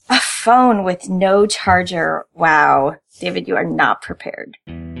phone with no charger. Wow. David, you are not prepared.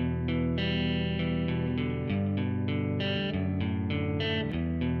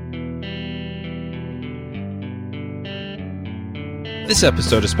 This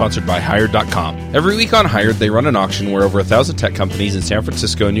episode is sponsored by Hired.com. Every week on Hired, they run an auction where over 1,000 tech companies in San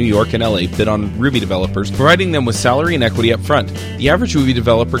Francisco, New York, and LA bid on Ruby developers, providing them with salary and equity up front. The average Ruby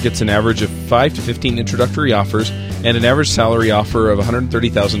developer gets an average of 5 to 15 introductory offers and an average salary offer of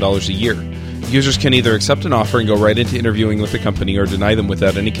 $130,000 a year. Users can either accept an offer and go right into interviewing with the company or deny them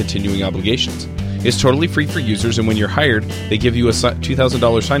without any continuing obligations. It's totally free for users, and when you're hired, they give you a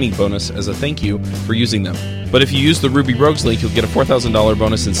 $2,000 signing bonus as a thank you for using them. But if you use the Ruby Rogues link, you'll get a $4,000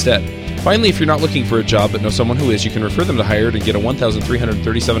 bonus instead. Finally, if you're not looking for a job but know someone who is, you can refer them to Hired and get a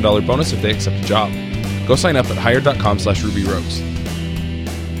 $1,337 bonus if they accept a job. Go sign up at hired.com/RubyRogues.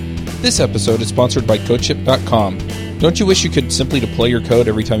 This episode is sponsored by CodeShip.com. Don't you wish you could simply deploy your code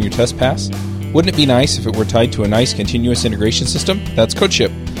every time your tests pass? Wouldn't it be nice if it were tied to a nice continuous integration system? That's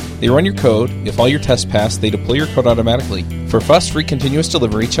CodeShip. They run your code. If all your tests pass, they deploy your code automatically. For fuss-free continuous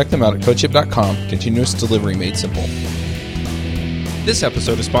delivery, check them out at CodeShip.com. Continuous delivery made simple. This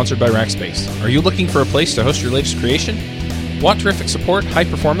episode is sponsored by Rackspace. Are you looking for a place to host your latest creation? Want terrific support, high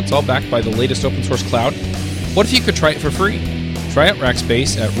performance, all backed by the latest open source cloud? What if you could try it for free? Try out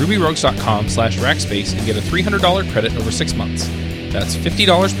Rackspace at rubyrogues.com/Rackspace and get a $300 credit over 6 months. That's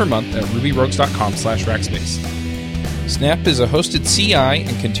 $50 per month at rubyrogues.com/Rackspace. Snap is a hosted CI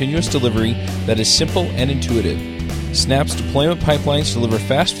and continuous delivery that is simple and intuitive. Snap's deployment pipelines deliver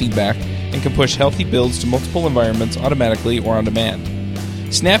fast feedback and can push healthy builds to multiple environments automatically or on demand.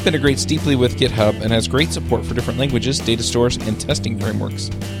 Snap integrates deeply with GitHub and has great support for different languages, data stores, and testing frameworks.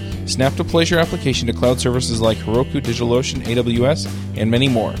 Snap deploys your application to cloud services like Heroku, DigitalOcean, AWS, and many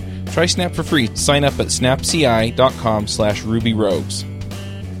more. Try Snap for free. Sign up at snapci.com/RubyRogues.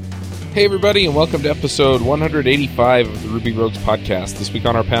 Hey everybody, and welcome to episode 185 of the Ruby Rogues podcast. This week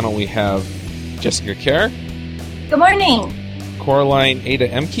on our panel we have Jessica Kerr. Good morning. Coraline Ada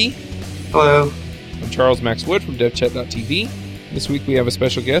Emke. Hello. And Charles Max Wood from devchat.tv. This week we have a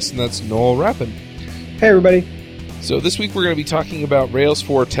special guest, and that's Noel Rappin. Hey everybody. So this week we're going to be talking about Rails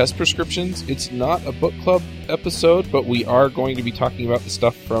 4 test prescriptions. It's not a book club episode, but we are going to be talking about the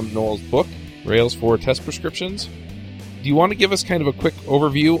stuff from Noel's book, Rails 4 test prescriptions. Do you want to give us kind of a quick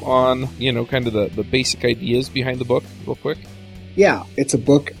overview on, kind of the basic ideas behind the book real quick? Yeah, it's a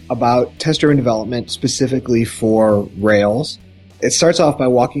book about test-driven development specifically for Rails. It starts off by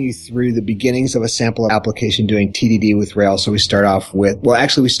walking you through the beginnings of a sample application doing TDD with Rails. So we start off with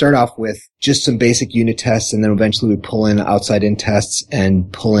just some basic unit tests, and then eventually we pull in outside-in tests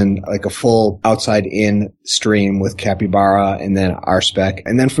and pull in like a full outside-in stream with Capybara and then RSpec.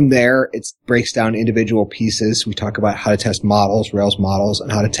 And then from there, it breaks down individual pieces. We talk about how to test models, Rails models,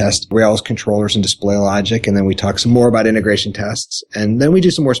 and how to test Rails controllers and display logic. And then we talk some more about integration tests. And then we do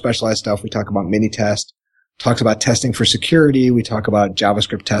some more specialized stuff. We talk about mini-test. Talks about testing for security. We talk about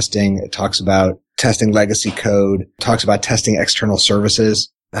JavaScript testing. It talks about testing legacy code. Talks about testing external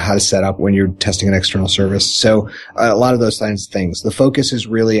services, how to set up when you're testing an external service. So a lot of those kinds of things. The focus is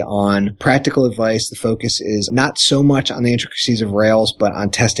really on practical advice. The focus is not so much on the intricacies of Rails, but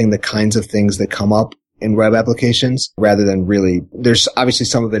on testing the kinds of things that come up in web applications rather than really, there's obviously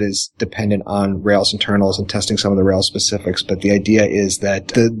some of it is dependent on Rails internals and testing some of the Rails specifics. But the idea is that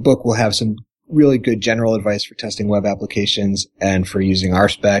the book will have some really good general advice for testing web applications and for using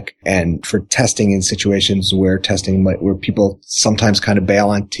RSpec and for testing in situations where where people sometimes kind of bail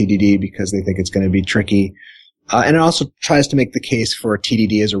on TDD because they think it's going to be tricky. And it also tries to make the case for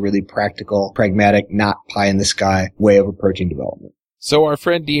TDD as a really practical, pragmatic, not pie in the sky way of approaching development. So our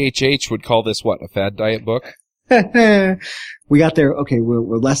friend DHH would call this what, a fad diet book? We got there. Okay,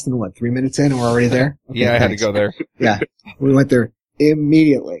 we're less than 3 minutes in and we're already there? Okay, yeah, I had to go there. Yeah, we went there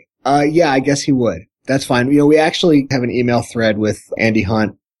immediately. Yeah, I guess he would. That's fine. We actually have an email thread with Andy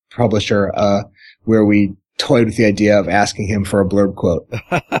Hunt, publisher, where we toyed with the idea of asking him for a blurb quote.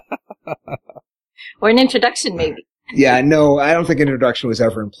 Or an introduction, maybe. Yeah, no, I don't think an introduction was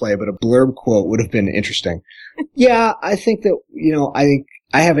ever in play, but a blurb quote would have been interesting. Yeah, I think that,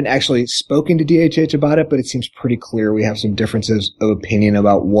 I haven't actually spoken to DHH about it, but it seems pretty clear we have some differences of opinion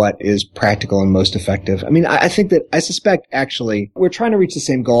about what is practical and most effective. I mean, I suspect actually we're trying to reach the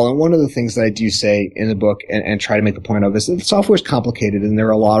same goal. And one of the things that I do say in the book and try to make the point of is that software is complicated and there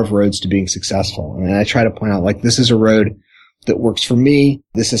are a lot of roads to being successful. And I try to point out, this is a road that works for me.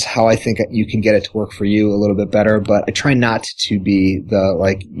 This is how I think you can get it to work for you a little bit better. But I try not to be the,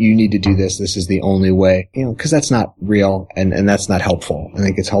 like, you need to do this. This is the only way, because that's not real and that's not helpful. I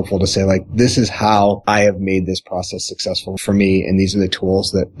think it's helpful to say, like, this is how I have made this process successful for me. And these are the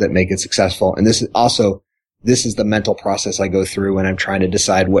tools that make it successful. And this is the mental process I go through when I'm trying to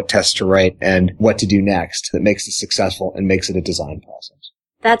decide what tests to write and what to do next that makes it successful and makes it a design process.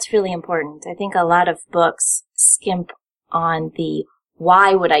 That's really important. I think a lot of books skimp on the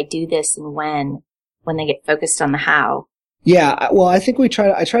why would I do this and when they get focused on the how. Yeah, well, I think I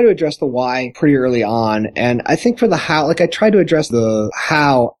try to address the why pretty early on. And I think for the how, like, I try to address the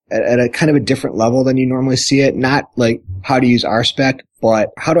how at a kind of a different level than you normally see it. Not like how to use RSpec, but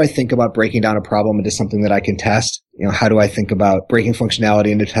how do I think about breaking down a problem into something that I can test? How do I think about breaking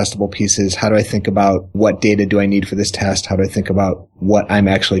functionality into testable pieces? How do I think about what data do I need for this test? How do I think about what I'm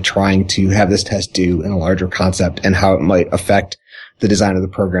actually trying to have this test do in a larger concept and how it might affect the design of the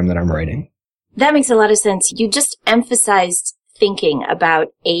program that I'm writing? That makes a lot of sense. You just emphasized thinking about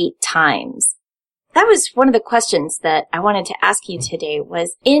 8 times. That was one of the questions that I wanted to ask you today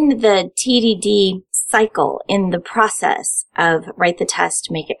was in the TDD cycle, in the process of write the test,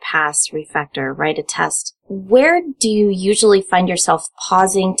 make it pass, refactor, write a test, where do you usually find yourself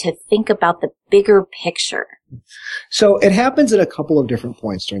pausing to think about the bigger picture? So it happens at a couple of different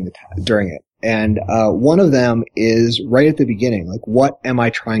points during it. And one of them is right at the beginning. Like, what am I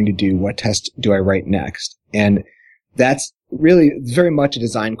trying to do? What test do I write next? And that's really very much a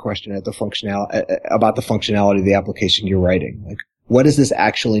design question about the functionality of the application you're writing. Like, what does this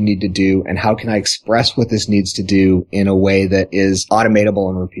actually need to do? And how can I express what this needs to do in a way that is automatable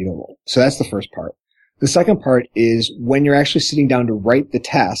and repeatable? So that's the first part. The second part is when you're actually sitting down to write the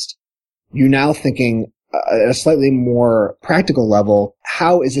test, you're now thinking at a slightly more practical level,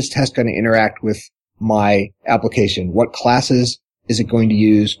 how is this test going to interact with my application? What classes is it going to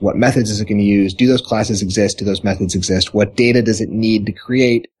use? What methods is it going to use? Do those classes exist? Do those methods exist? What data does it need to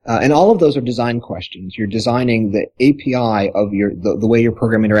create? And all of those are design questions. You're designing the API of the way your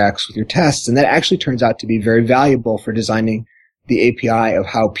program interacts with your tests, and that actually turns out to be very valuable for designing the API of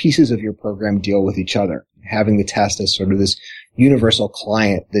how pieces of your program deal with each other. Having the test as sort of this universal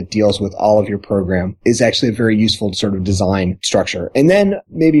client that deals with all of your program is actually a very useful sort of design structure. And then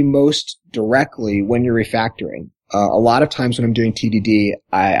maybe most directly when you're refactoring, a lot of times when I'm doing TDD,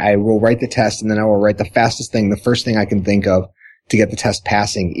 I will write the test and then I will write the fastest thing, the first thing I can think of to get the test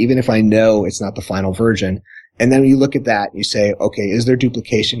passing, even if I know it's not the final version. And then you look at that and you say, okay, is there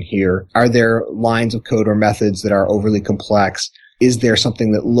duplication here? Are there lines of code or methods that are overly complex? Is there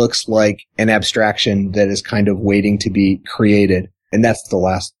something that looks like an abstraction that is kind of waiting to be created? And that's the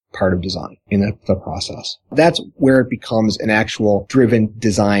last part of design in the process. That's where it becomes an actual driven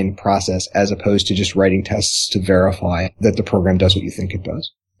design process as opposed to just writing tests to verify that the program does what you think it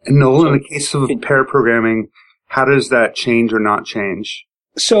does. And Noel, in the case of pair programming, how does that change or not change?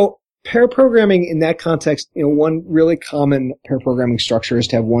 So pair programming in that context, one really common pair programming structure is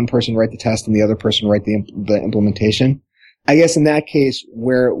to have one person write the test and the other person write the implementation. I guess in that case,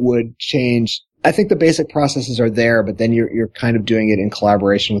 where it would change, I think the basic processes are there, but then you're kind of doing it in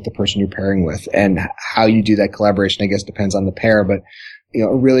collaboration with the person you're pairing with. And how you do that collaboration, I guess, depends on the pair. But,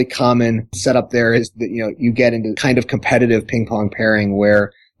 a really common setup there is that, you get into kind of competitive ping pong pairing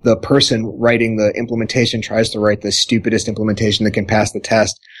where the person writing the implementation tries to write the stupidest implementation that can pass the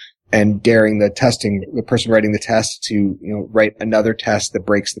test and daring the person writing the test to, write another test that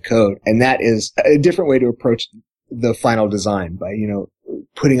breaks the code. And that is a different way to approach the final design by,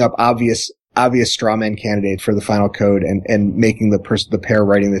 putting up obvious straw man candidate for the final code and making the pair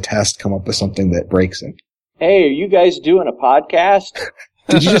writing the test come up with something that breaks it. Hey, are you guys doing a podcast?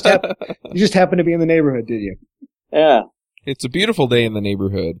 Did you just happen to be in the neighborhood, did you? Yeah. It's a beautiful day in the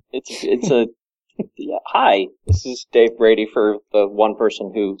neighborhood. Yeah, hi. This is Dave Brady for the one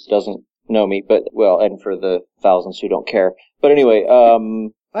person who doesn't know me, and for the thousands who don't care. But anyway,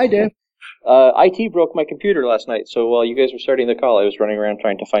 hi, Dave. IT broke my computer last night, so while you guys were starting the call, I was running around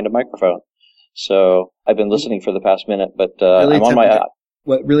trying to find a microphone. So I've been listening for the past minute, but I'm on my...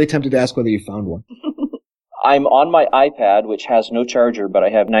 Really tempted to ask whether you found one. I'm on my iPad, which has no charger, but I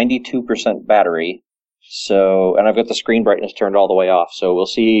have 92% battery. So, and I've got the screen brightness turned all the way off, so we'll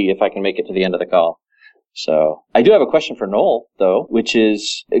see if I can make it to the end of the call. So, I do have a question for Noel, though, which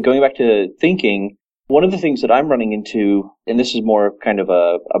is, going back to thinking, one of the things that I'm running into, and this is more kind of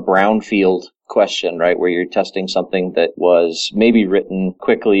a brownfield question, right, where you're testing something that was maybe written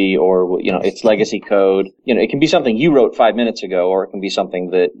quickly or, it's legacy code. It can be something you wrote 5 minutes ago, or it can be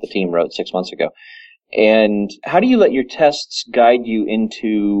something that the team wrote 6 months ago. And how do you let your tests guide you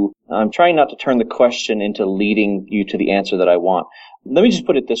into, I'm trying not to turn the question into leading you to the answer that I want. Let me just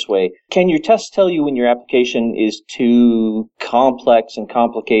put it this way. Can your tests tell you when your application is too complex and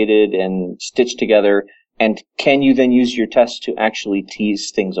complicated and stitched together? And can you then use your tests to actually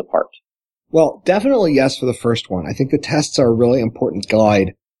tease things apart? Well, definitely yes for the first one. I think the tests are a really important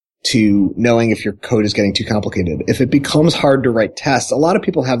guide to knowing if your code is getting too complicated. If it becomes hard to write tests, a lot of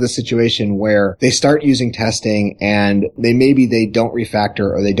people have this situation where they start using testing and they don't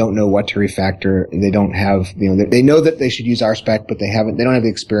refactor, or they don't know what to refactor. They don't have, they know that they should use RSpec, but they don't have the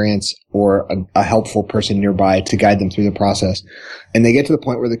experience or a helpful person nearby to guide them through the process. And they get to the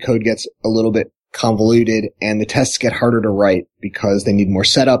point where the code gets a little bit convoluted and the tests get harder to write because they need more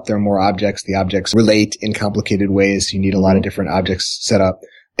setup. There are more objects. The objects relate in complicated ways. You need a lot of different objects set up.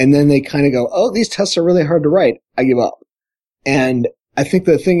 And then they kind of go, oh, these tests are really hard to write. I give up. And I think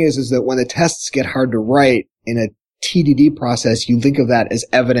the thing is that when the tests get hard to write in a TDD process, you think of that as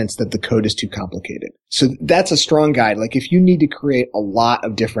evidence that the code is too complicated. So that's a strong guide. Like if you need to create a lot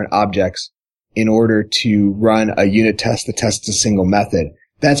of different objects in order to run a unit test that tests a single method,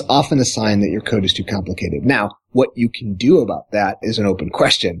 that's often a sign that your code is too complicated. Now, what you can do about that is an open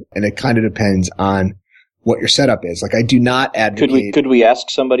question, and it kind of depends on what your setup is. Like I do not advocate. Could we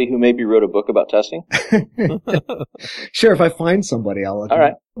ask somebody who maybe wrote a book about testing? Sure, if I find somebody, I'll let All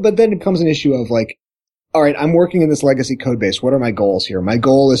right. But then it becomes an issue of like, all right, I'm working in this legacy code base. What are my goals here? My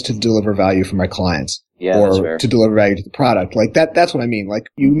goal is to deliver value for my clients. Yeah, or that's fair. To deliver value to the product. Like that's what I mean. Like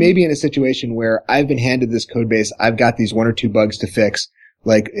you may be in a situation where I've been handed this code base. I've got these 1 or 2 bugs to fix.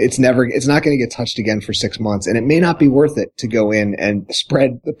 Like it's not going to get touched again for 6 months, and it may not be worth it to go in and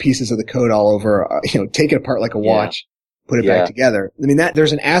spread the pieces of the code all over, take it apart like a watch, put it back together. I mean,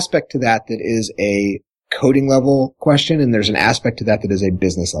 there's an aspect to that is a coding level question, and there's an aspect to that is a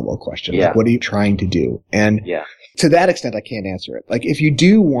business level question. Yeah. Like, what are you trying to do? And to that extent, I can't answer it. Like, if you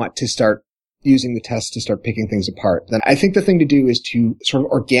do want to start using the tests to start picking things apart, then I think the thing to do is to sort of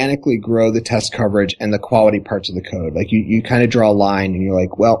organically grow the test coverage and the quality parts of the code. Like you kind of draw a line and you're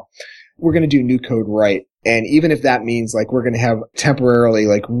like, well, we're going to do new code right. And even if that means like we're going to have temporarily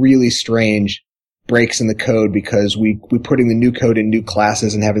like really strange breaks in the code because we're putting the new code in new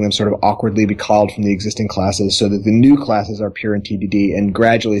classes and having them sort of awkwardly be called from the existing classes so that the new classes are pure in TDD and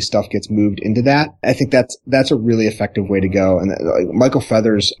gradually stuff gets moved into that. I think that's a really effective way to go. And Michael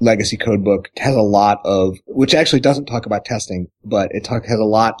Feather's legacy code book has a lot of, which actually doesn't talk about testing, but it has a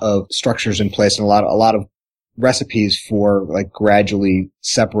lot of structures in place and a lot of recipes for like gradually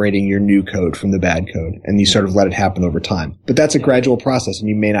separating your new code from the bad code. And you sort of let it happen over time. But that's a gradual process, and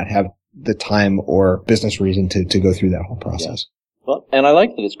you may not have the time or business reason to go through that whole process. Yeah. Well, and I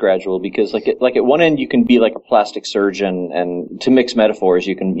like that it's gradual because like at one end you can be like a plastic surgeon, and to mix metaphors,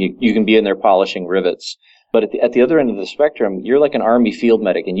 you can be in there polishing rivets. But at the other end of the spectrum, you're like an army field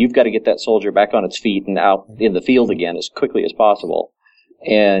medic, and you've got to get that soldier back on its feet and out in the field again as quickly as possible.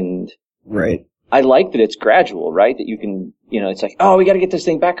 And right. I like that it's gradual, right? That you can, it's like, oh, we got to get this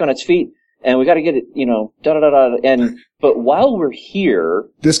thing back on its feet. And we got to get it, but while we're here,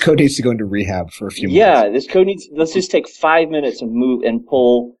 this code needs to go into rehab for a few minutes. Yeah, this code let's just take 5 minutes and move and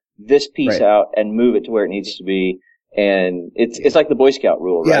pull this piece out and move it to where it needs to be. And it's like the Boy Scout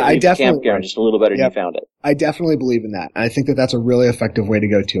rule, right? Yeah, I definitely campground just a little better than you found it. I definitely believe in that. And I think that that's a really effective way to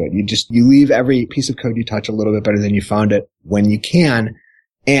go to it. You leave every piece of code you touch a little bit better than you found it when you can.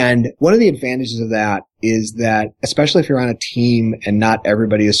 And one of the advantages of that is that, especially if you're on a team and not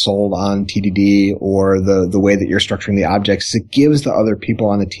everybody is sold on TDD or the way that you're structuring the objects, it gives the other people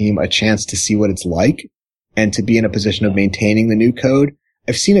on the team a chance to see what it's like and to be in a position of maintaining the new code.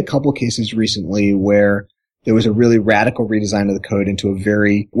 I've seen a couple cases recently where there was a really radical redesign of the code into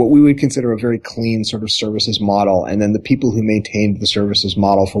what we would consider a very clean sort of services model. And then the people who maintained the services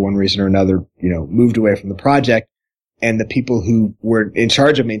model for one reason or another, moved away from the project. And the people who were in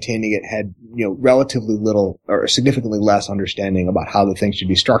charge of maintaining it had, relatively little or significantly less understanding about how the thing should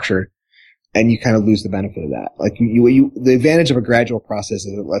be structured. And you kind of lose the benefit of that. Like the advantage of a gradual process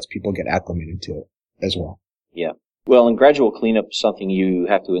is it lets people get acclimated to it as well. Yeah. Well, and gradual cleanup is something you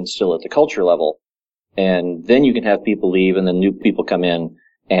have to instill at the culture level. And then you can have people leave and then new people come in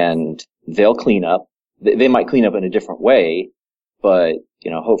and they'll clean up. They might clean up in a different way, but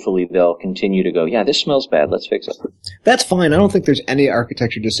hopefully they'll continue to go, yeah, this smells bad. Let's fix it. That's fine. I don't think there's any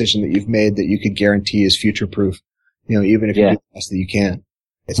architecture decision that you've made that you could guarantee is future-proof, even if you do the best that you can.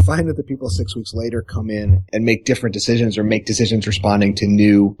 It's fine that the people 6 weeks later come in and make different decisions or make decisions responding to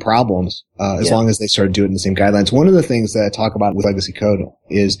new problems, as long as they sort of do it in the same guidelines. One of the things that I talk about with legacy code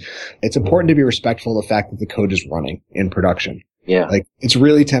is it's important to be respectful of the fact that the code is running in production. Yeah. Like, it's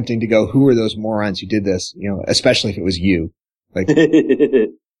really tempting to go, who are those morons who did this? You know, especially if it was you. Like,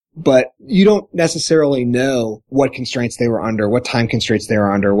 but you don't necessarily know what constraints they were under, what time constraints they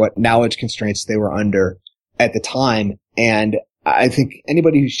were under, what knowledge constraints they were under at the time. And I think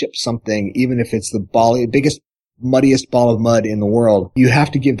anybody who ships something, even if it's the biggest, muddiest ball of mud in the world, you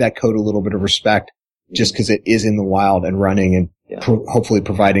have to give that code a little bit of respect just because it is in the wild and running and hopefully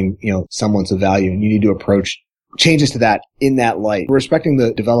providing, you know, semblance of value. And you need to approach changes to that in that light. Respecting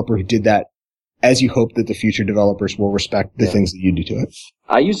the developer who did that, as you hope that the future developers will respect the things that you do to it.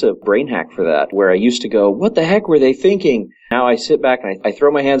 I use a brain hack for that, where I used to go, what the heck were they thinking? Now I sit back and I throw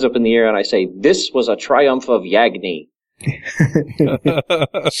my hands up in the air and I say, this was a triumph of Yagni.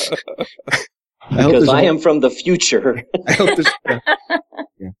 Because I am from the future. I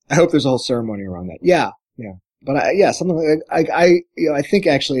hope there's a whole ceremony around that. Yeah. But something like I think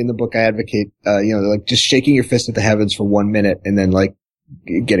actually in the book I advocate, like just shaking your fist at the heavens for 1 minute and then like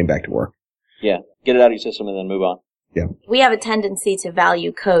getting back to work. Yeah, get it out of your system and then move on. Yeah. We have a tendency to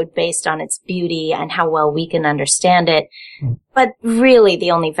value code based on its beauty and how well we can understand it. But really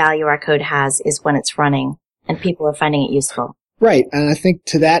the only value our code has is when it's running and people are finding it useful. Right. And I think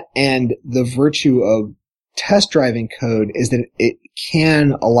to that end, the virtue of test driving code is that it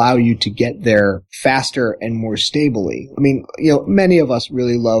can allow you to get there faster and more stably. I mean, you know, many of us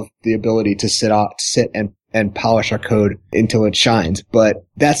really love the ability to sit and polish our code until it shines. But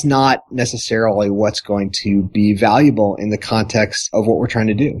that's not necessarily what's going to be valuable in the context of what we're trying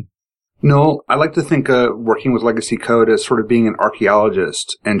to do. No, I like to think working with legacy code as sort of being an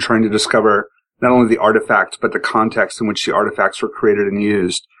archaeologist and trying to discover not only the artifacts, but the context in which the artifacts were created and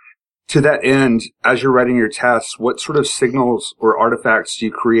used. To that end, as you're writing your tests, what sort of signals or artifacts do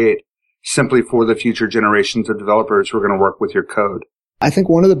you create simply for the future generations of developers who are going to work with your code? I think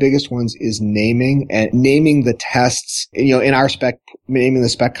one of the biggest ones is naming the tests, you know, in our spec, naming the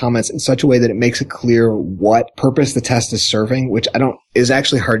spec comments in such a way that it makes it clear what purpose the test is serving, which is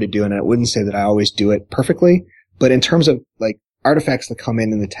actually hard to do. And I wouldn't say that I always do it perfectly, but in terms of like artifacts that come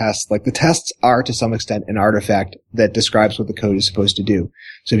in the test, like the tests are to some extent an artifact that describes what the code is supposed to do.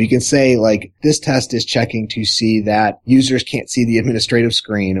 So if you can say like this test is checking to see that users can't see the administrative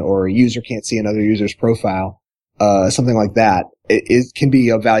screen or a user can't see another user's profile, something like that, it can be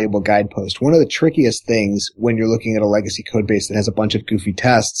a valuable guidepost. One of the trickiest things when you're looking at a legacy code base that has a bunch of goofy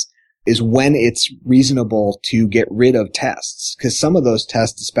tests is when it's reasonable to get rid of tests. Because some of those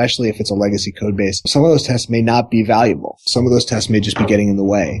tests, especially if it's a legacy code base, some of those tests may not be valuable. Some of those tests may just be getting in the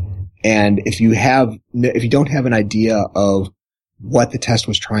way. And if you don't have an idea of what the test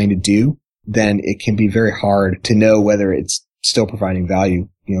was trying to do, then it can be very hard to know whether it's still providing value,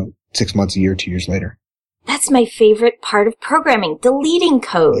 6 months, a year, 2 years later. That's my favorite part of programming, deleting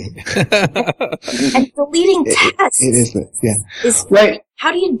code. And deleting tests. It is, yeah. Right.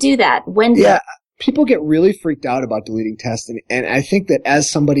 How do you do that? People get really freaked out about deleting tests. And I think that as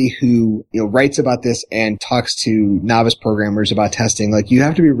somebody who, writes about this and talks to novice programmers about testing, like you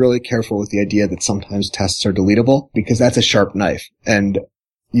have to be really careful with the idea that sometimes tests are deletable because that's a sharp knife. And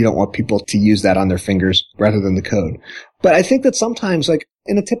you don't want people to use that on their fingers rather than the code. But I think that sometimes, like,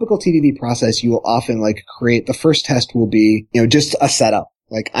 in a typical TDD process, you will often, create, the first test will be, just a setup.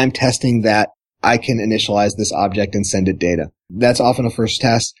 Like, I'm testing that I can initialize this object and send it data. That's often a first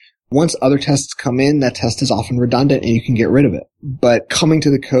test. Once other tests come in, that test is often redundant and you can get rid of it. But coming to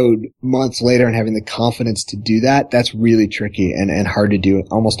the code months later and having the confidence to do that, that's really tricky and hard to do,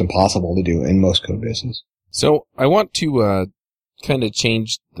 almost impossible to do in most code bases. So I want to, kind of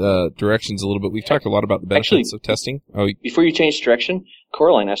change the directions a little bit. We've talked a lot about the benefits of testing. Before you change direction,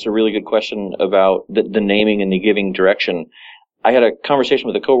 Coraline asked a really good question about the naming and the giving direction. I had a conversation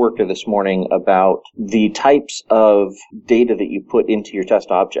with a coworker this morning about the types of data that you put into your test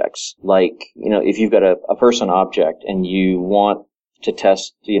objects. Like, if you've got a person object and you want to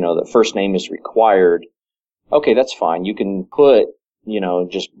test, the first name is required, okay, that's fine. You can put,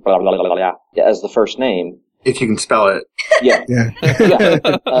 just blah, blah, blah, blah, blah as the first name. If you can spell it. Yeah. Yeah.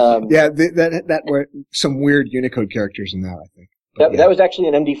 That were some weird Unicode characters in that, I think. That was actually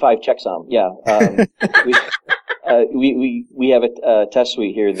an MD5 checksum. Yeah. We have a test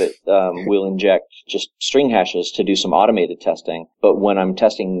suite here that will inject just string hashes to do some automated testing. But when I'm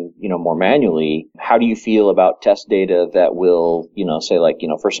testing, more manually, how do you feel about test data that will, say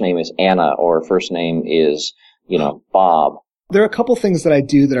first name is Anna or first name is, Bob? There are a couple things that I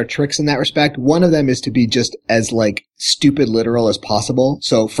do that are tricks in that respect. One of them is to be just as stupid literal as possible.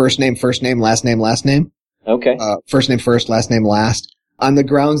 So first name, last name, last name. Okay. First name first, last name last. On the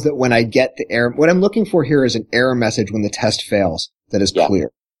grounds that when I get the error, what I'm looking for here is an error message when the test fails that is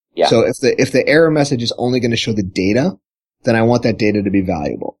clear. Yeah. So if the error message is only going to show the data, then I want that data to be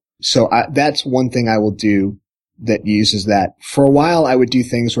valuable. So that's one thing I will do that uses that. For a while, I would do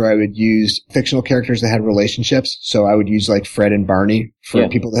things where I would use fictional characters that had relationships. So I would use like Fred and Barney for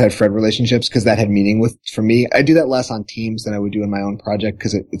people that had Fred relationships because that had meaning for me. I do that less on Teams than I would do in my own project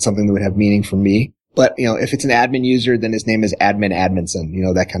because it's something that would have meaning for me. But, if it's an admin user, then his name is Admin Adminson,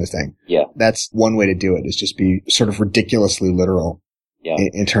 that kind of thing. Yeah. That's one way to do it, is just be sort of ridiculously literal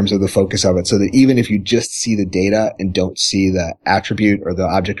in terms of the focus of it. So that even if you just see the data and don't see the attribute or the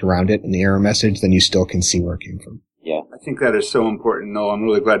object around it in the error message, then you still can see where it came from. Yeah. I think that is so important, Noel. I'm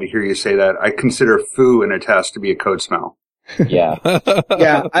really glad to hear you say that. I consider foo in a test to be a code smell. Yeah.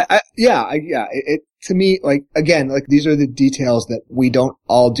 It to me, like, again, like these are the details that we don't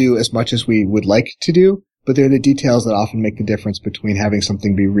all do as much as we would like to do, but they're the details that often make the difference between having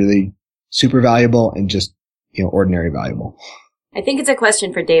something be really super valuable and just, ordinary valuable. I think it's a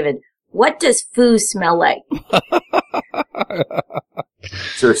question for David. What does foo smell like?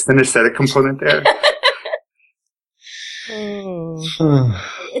 Is there a synesthetic component there?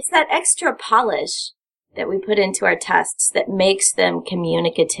 It's that extra polish that we put into our tests that makes them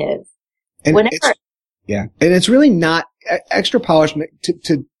communicative. And it's really not extra polish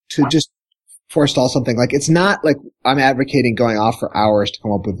to just forestall something. Like, it's not like I'm advocating going off for hours to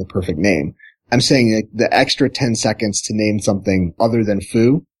come up with the perfect name. I'm saying that the extra 10 seconds to name something other than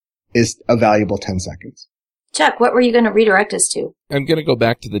foo is a valuable 10 seconds. Chuck, what were you going to redirect us to? I'm going to go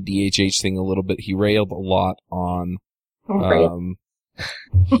back to the DHH thing a little bit. He railed a lot on...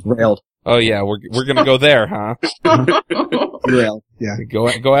 Railed. Oh yeah, we're going to go there, huh? Railed, yeah.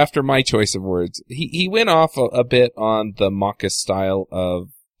 Go after my choice of words. He went off a bit on the Mockus style of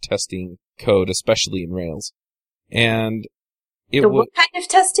testing code, especially in Rails. And what kind of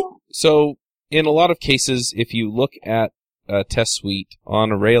testing? So, in a lot of cases, if you look at a test suite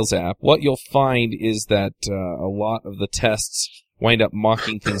on a Rails app, what you'll find is that a lot of the tests wind up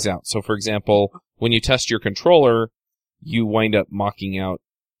mocking things out. So, for example, when you test your controller, you wind up mocking out,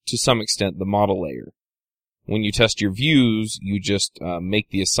 to some extent, the model layer. When you test your views, you just make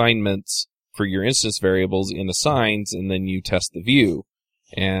the assignments for your instance variables in assigns, and then you test the view.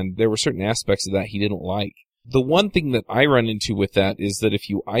 And there were certain aspects of that he didn't like. The one thing that I run into with that is that if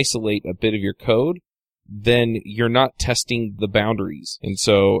you isolate a bit of your code, then you're not testing the boundaries. And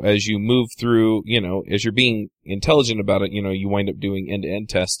so as you move through, as you're being intelligent about it, you wind up doing end-to-end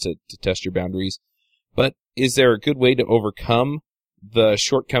tests to test your boundaries. But is there a good way to overcome the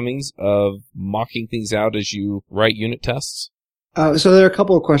shortcomings of mocking things out as you write unit tests? So there are a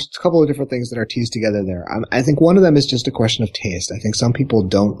couple of different things that are teased together there. I think one of them is just a question of taste. I think some people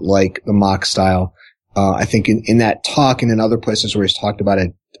don't like the mock style. I think in that talk and in other places where he's talked about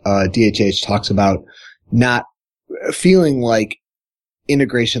it, DHH talks about not feeling like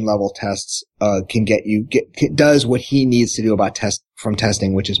integration level tests can does what he needs to do about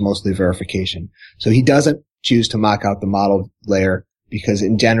testing, which is mostly verification. So he doesn't choose to mock out the model layer because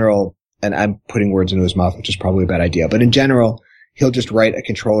in general, and I'm putting words into his mouth, which is probably a bad idea, but in general, he'll just write a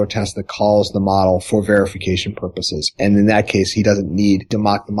controller test that calls the model for verification purposes. And in that case, he doesn't need to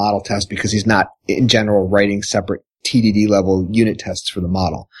mock the model test because he's not, in general, writing separate TDD level unit tests for the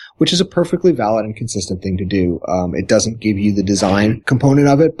model, which is a perfectly valid and consistent thing to do. It doesn't give you the design component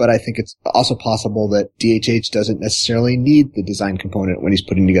of it, but I think it's also possible that DHH doesn't necessarily need the design component when he's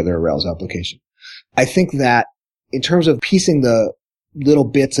putting together a Rails application. I think that in terms of piecing the little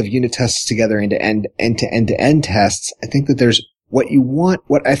bits of unit tests together into end-to-end tests, I think that there's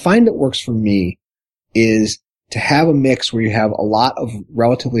what I find that works for me is to have a mix where you have a lot of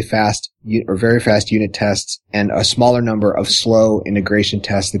relatively fast or very fast unit tests and a smaller number of slow integration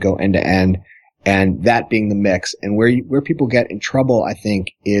tests that go end to end, and that being the mix. And where people get in trouble, I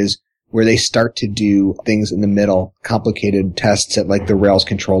think, is where they start to do things in the middle, complicated tests at like the Rails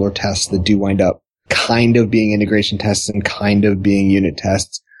controller tests that do wind up kind of being integration tests and kind of being unit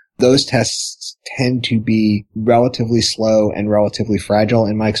tests. Those tests tend to be relatively slow and relatively fragile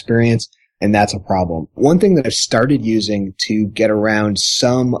in my experience, and that's a problem. One thing that I've started using to get around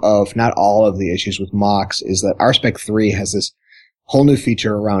some of, not all of the issues with mocks is that RSpec 3 has this whole new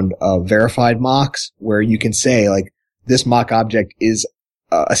feature around verified mocks where you can say, like, this mock object is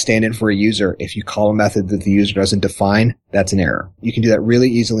a stand-in for a user. If you call a method that the user doesn't define, that's an error. You can do that really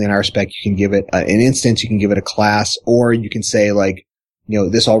easily in RSpec. You can give it an instance, you can give it a class, or you can say, like,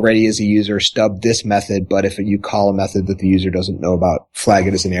 this already is a user, stub this method, but if you call a method that the user doesn't know about, flag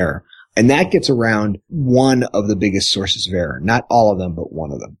it as an error. And that gets around one of the biggest sources of error. Not all of them, but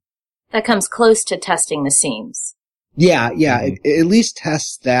one of them. That comes close to testing the seams. Yeah. It at least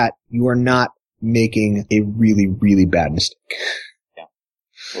tests that you are not making a really, really bad mistake.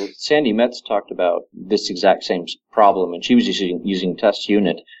 Yeah. Well, Sandy Metz talked about this exact same problem, and she was using test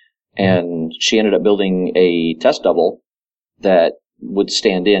unit, and she ended up building a test double that would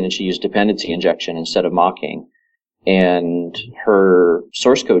stand in, and she used dependency injection instead of mocking. And her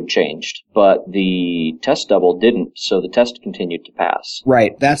source code changed, but the test double didn't, so the test continued to pass.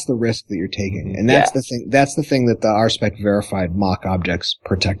 Right. That's the risk that you're taking. And that's the thing. That's the thing that the RSpec verified mock objects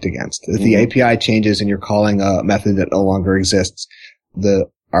protect against. If the API changes and you're calling a method that no longer exists, the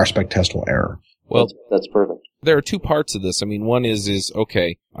RSpec test will error. Well, that's perfect. There are two parts of this. I mean, one is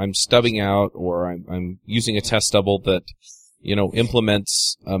okay, I'm stubbing out, or I'm using a test double that,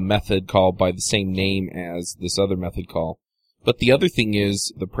 implements a method call by the same name as this other method call. But the other thing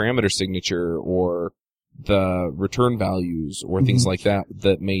is the parameter signature or the return values or things like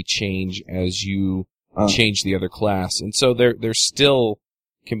that may change as you change the other class. And so there still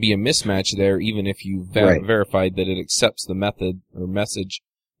can be a mismatch there, even if you verified that it accepts the method or message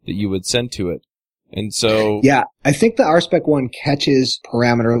that you would send to it. And so... Yeah, I think the RSpec one catches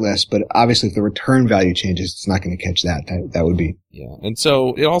parameter lists, but obviously if the return value changes, it's not going to catch that. That would be... Yeah, and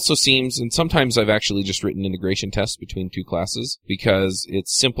so it also seems, and sometimes I've actually just written integration tests between two classes because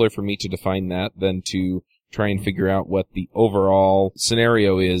it's simpler for me to define that than to try and figure out what the overall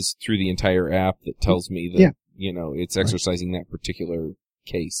scenario is through the entire app that tells me that, it's exercising that particular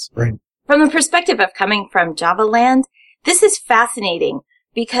case. Right. From the perspective of coming from Java land, this is fascinating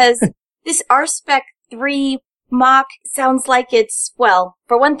because this RSpec 3 mock sounds like it's, well,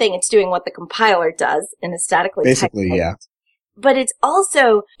 for one thing, it's doing what the compiler does in a statically typed Basically, yeah. But it's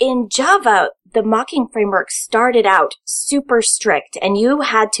also, in Java, the mocking framework started out super strict, and you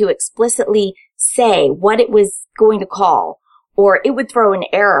had to explicitly say what it was going to call, or it would throw an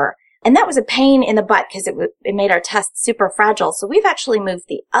error. And that was a pain in the butt because it made our tests super fragile. So we've actually moved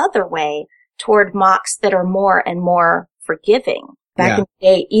the other way toward mocks that are more and more forgiving. Back in the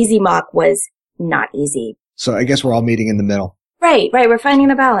day, easy mock was not easy. So I guess we're all meeting in the middle. Right. We're finding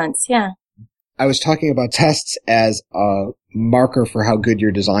the balance. Yeah. I was talking about tests as a marker for how good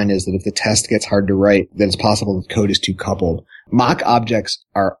your design is, that if the test gets hard to write, then it's possible that code is too coupled. Mock objects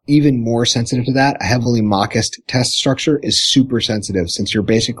are even more sensitive to that. A heavily mockist test structure is super sensitive since you're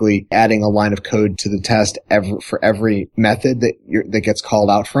basically adding a line of code to the test for every method that gets called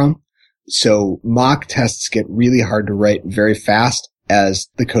out from. So mock tests get really hard to write very fast as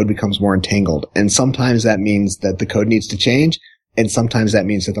the code becomes more entangled. And sometimes that means that the code needs to change, and sometimes that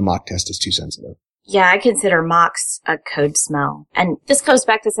means that the mock test is too sensitive. Yeah, I consider mocks a code smell. And this goes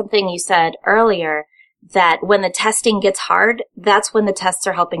back to something you said earlier, that when the testing gets hard, that's when the tests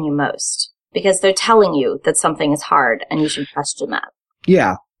are helping you most. Because they're telling you that something is hard, and you should question that.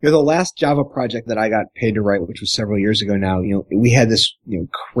 Yeah. The last Java project that I got paid to write, which was several years ago now, we had this,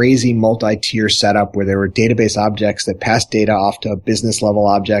 crazy multi-tier setup where there were database objects that passed data off to business level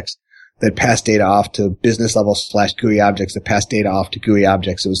objects that passed data off to business level / GUI objects that passed data off to GUI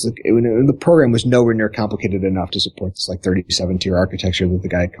objects. The program was nowhere near complicated enough to support this 37 tier architecture that the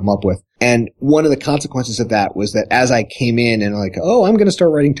guy had come up with. And one of the consequences of that was that as I came in and I'm going to start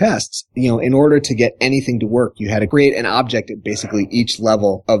writing tests, in order to get anything to work, you had to create an object at basically each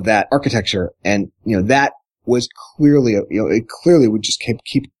level of that architecture. And, that was clearly, it clearly would just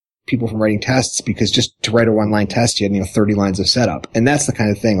keep people from writing tests because just to write a one-line test, you had, 30 lines of setup. And that's the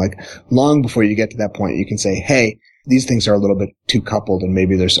kind of thing, long before you get to that point, you can say, hey, these things are a little bit too coupled and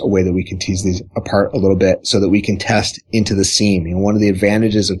maybe there's a way that we can tease these apart a little bit so that we can test into the seam. One of the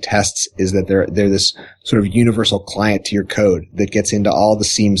advantages of tests is that they're this sort of universal client to your code that gets into all the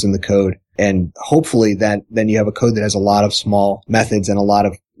seams in the code. And hopefully then you have a code that has a lot of small methods and a lot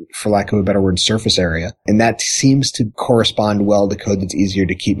of, for lack of a better word, surface area. And that seems to correspond well to code that's easier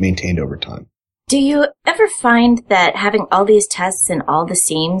to keep maintained over time. Do you ever find that having all these tests and all the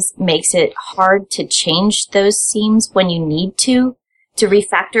seams makes it hard to change those seams when you need to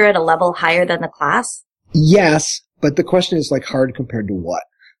refactor at a level higher than the class? Yes, but the question is hard compared to what?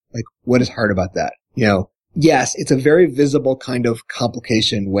 What is hard about that? Yes, it's a very visible kind of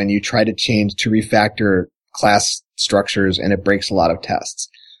complication when you try to change to refactor class structures and it breaks a lot of tests.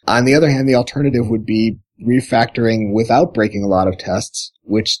 On the other hand, the alternative would be refactoring without breaking a lot of tests,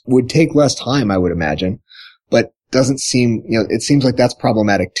 which would take less time, I would imagine, but doesn't seem, it seems like that's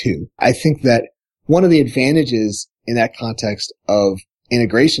problematic too. I think that one of the advantages in that context of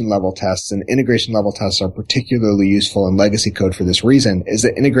integration level tests, and integration level tests are particularly useful in legacy code for this reason, is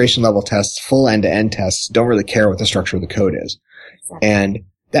that integration level tests, full end-to-end tests, don't really care what the structure of the code is. Exactly. And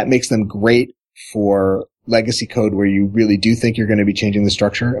that makes them great for legacy code where you really do think you're going to be changing the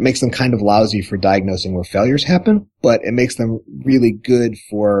structure. It makes them kind of lousy for diagnosing where failures happen, but it makes them really good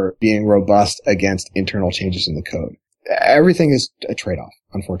for being robust against internal changes in the code. everything is a trade-off,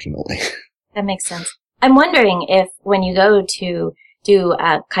 unfortunately. That makes sense. I'm wondering if when you go to do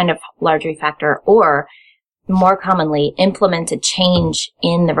a kind of large refactor or more commonly implement a change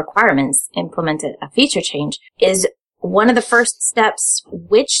in the requirements, implement a feature change, is one of the first steps,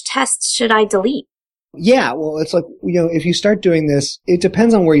 which tests should I delete? Yeah, well, it's like, if you start doing this, it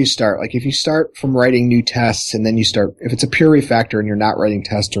depends on where you start. Like, if you start from writing new tests and then you start, if it's a pure refactor and you're not writing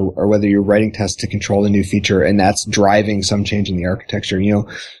tests or whether you're writing tests to control the new feature and that's driving some change in the architecture, you'll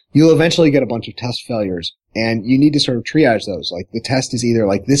eventually get a bunch of test failures and you need to sort of triage those. Like, the test is either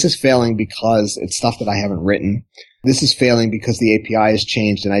like, this is failing because it's stuff that I haven't written. This is failing because the API has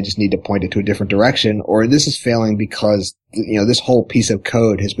changed and I just need to point it to a different direction. Or this is failing because, this whole piece of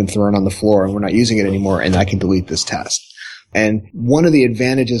code has been thrown on the floor and we're not using it anymore and I can delete this test. And one of the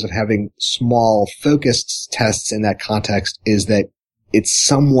advantages of having small focused tests in that context is that it's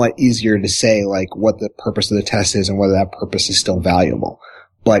somewhat easier to say like what the purpose of the test is and whether that purpose is still valuable.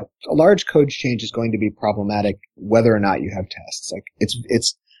 But a large code change is going to be problematic whether or not you have tests. Like,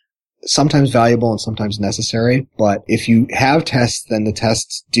 it's sometimes valuable and sometimes necessary, but if you have tests, then the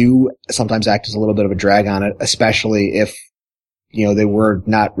tests do sometimes act as a little bit of a drag on it, especially if, they were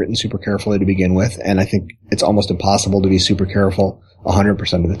not written super carefully to begin with. And I think it's almost impossible to be super careful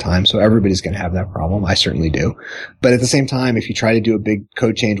 100% of the time. So everybody's going to have that problem. I certainly do. But at the same time, if you try to do a big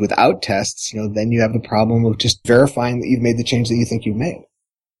code change without tests, then you have the problem of just verifying that you've made the change that you think you've made.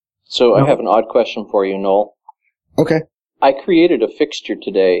 So I have an odd question for you, Noel. Okay. I created a fixture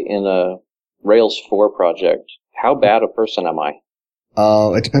today in a Rails 4 project. How bad a person am I?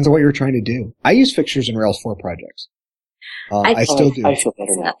 It depends on what you're trying to do. I use fixtures in Rails 4 projects. I still do. I feel better It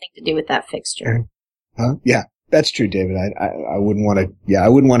has now. nothing to do with that fixture. Yeah, that's true, David. I wouldn't want to, I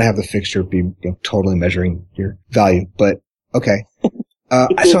wouldn't want to have the fixture be totally measuring your value, but okay.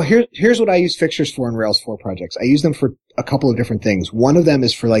 So here's what I use fixtures for in Rails 4 projects. I use them for a couple of different things. One of them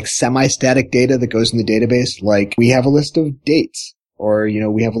is for like semi-static data that goes in the database. Like, we have a list of dates or,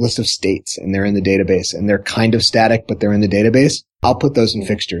 we have a list of states and they're in the database and they're kind of static, but they're in the database. I'll put those in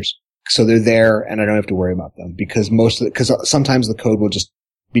fixtures. So they're there and I don't have to worry about them because because sometimes the code will just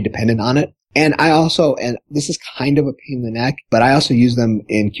be dependent on it. And and this is kind of a pain in the neck, but I also use them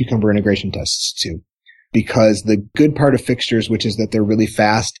in Cucumber integration tests too. Because the good part of fixtures, which is that they're really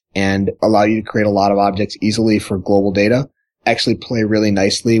fast and allow you to create a lot of objects easily for global data, actually play really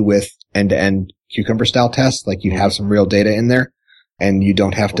nicely with end-to-end Cucumber style tests. Like, you have some real data in there and you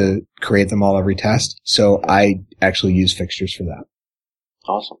don't have to create them all every test. So I actually use fixtures for that.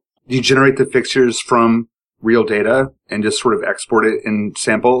 Awesome. Do you generate the fixtures from real data and just sort of export it in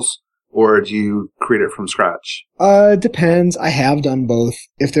samples? Or do you create it from scratch? Depends. I have done both.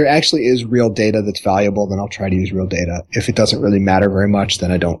 If there actually is real data that's valuable, then I'll try to use real data. If it doesn't really matter very much,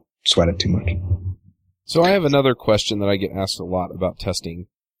 then I don't sweat it too much. So I have another question that I get asked a lot about testing,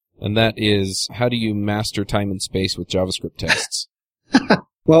 and that is, how do you master time and space with JavaScript tests?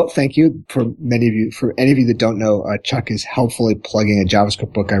 Well, thank you. For any of you that don't know, Chuck is helpfully plugging a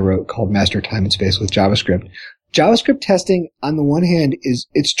JavaScript book I wrote called Master Time and Space with JavaScript. JavaScript testing, on the one hand,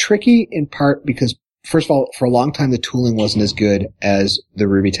 it's tricky in part because, first of all, for a long time, the tooling wasn't as good as the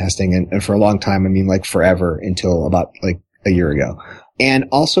Ruby testing. And for a long time, I mean, like forever, until about like a year ago. And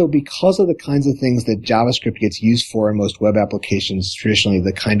also because of the kinds of things that JavaScript gets used for in most web applications, traditionally,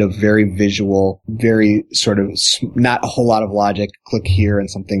 the kind of very visual, very sort of not a whole lot of logic, click here and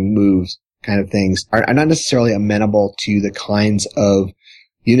something moves kind of things are not necessarily amenable to the kinds of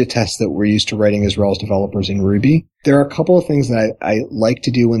unit tests that we're used to writing as Rails developers in Ruby. There are a couple of things that I like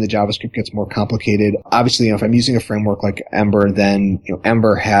to do when the JavaScript gets more complicated. Obviously, if I'm using a framework like Ember, then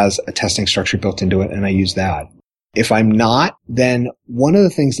Ember has a testing structure built into it, and I use that. If I'm not, then one of the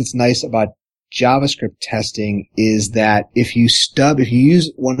things that's nice about JavaScript testing is that if you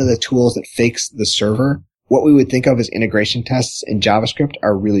use one of the tools that fakes the server, what we would think of as integration tests in JavaScript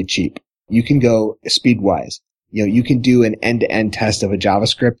are really cheap. You can go speed-wise. You can do an end-to-end test of some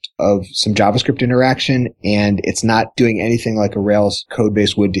JavaScript interaction, and it's not doing anything like a Rails code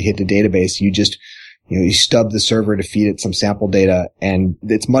base would to hit the database. You just, you stub the server to feed it some sample data, and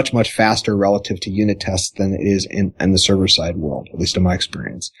it's much, much faster relative to unit tests than it is in the server-side world, at least in my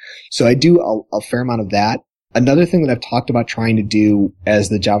experience. So I do a fair amount of that. Another thing that I've talked about trying to do as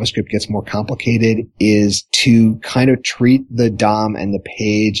the JavaScript gets more complicated is to kind of treat the DOM and the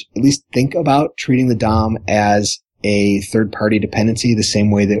page, at least think about treating the DOM as a third-party dependency, the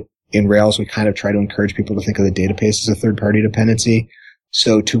same way that in Rails we kind of try to encourage people to think of the database as a third-party dependency.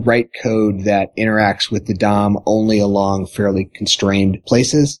 So to write code that interacts with the DOM only along fairly constrained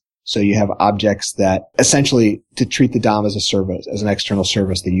places. So you have objects that essentially to treat the DOM as a service, as an external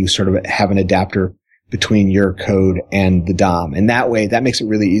service, that you sort of have an adapter between your code and the DOM. And that way, that makes it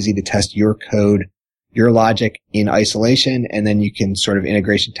really easy to test your code, your logic in isolation, and then you can sort of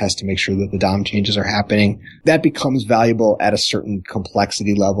integration test to make sure that the DOM changes are happening. That becomes valuable at a certain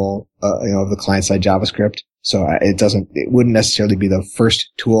complexity level, of the client-side JavaScript. So it wouldn't necessarily be the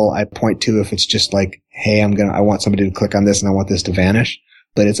first tool I point to if it's just like, hey, I want somebody to click on this and I want this to vanish.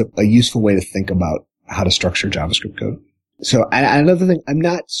 But it's a useful way to think about how to structure JavaScript code. So another thing, I'm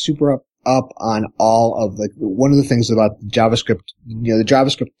not super up on all of one of the things about JavaScript, the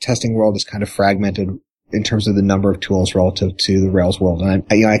JavaScript testing world is kind of fragmented in terms of the number of tools relative to the Rails world. And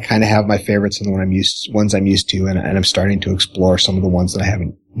I kind of have my favorites and the ones I'm used to, and I'm starting to explore some of the ones that I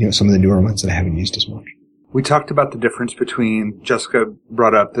haven't, some of the newer ones that I haven't used as much. We talked about the difference between, Jessica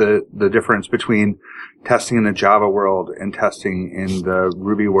brought up the difference between testing in the Java world and testing in the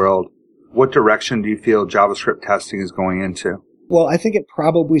Ruby world. What direction do you feel JavaScript testing is going into? Well, I think it's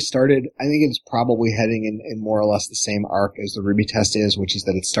probably heading in more or less the same arc as the Ruby test is, which is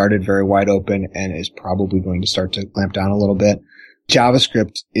that it started very wide open and is probably going to start to clamp down a little bit.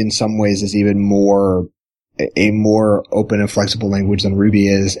 JavaScript in some ways is even a more open and flexible language than Ruby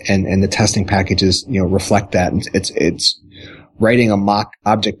is, and the testing packages, reflect that. It's writing a mock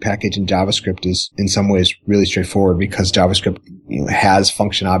object package in JavaScript is in some ways really straightforward because JavaScript, has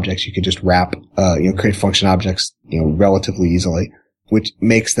function objects. You can just wrap, create function objects, relatively easily, which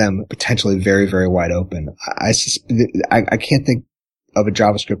makes them potentially very, very wide open. I can't think of a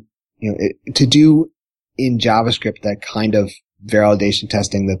JavaScript, to do in JavaScript that kind of validation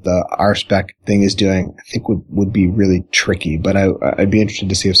testing that the RSpec thing is doing, I think would be really tricky, but I'd be interested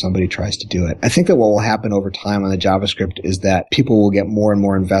to see if somebody tries to do it. I think that what will happen over time on the JavaScript is that people will get more and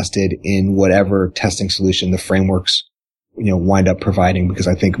more invested in whatever testing solution the frameworks, wind up providing, because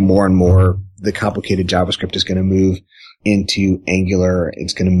I think more and more the complicated JavaScript is going to move into Angular.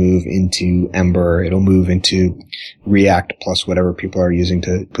 It's going to move into Ember. It'll move into React plus whatever people are using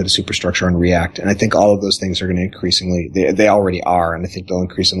to put a superstructure on React. And I think all of those things are going to increasingly, they already are, and I think they'll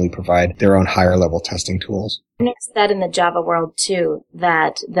increasingly provide their own higher level testing tools. I noticed that in the Java world too,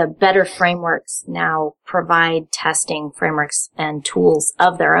 that the better frameworks now provide testing frameworks and tools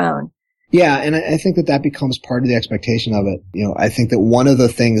of their own. Yeah, and I think that becomes part of the expectation of it. I think that one of the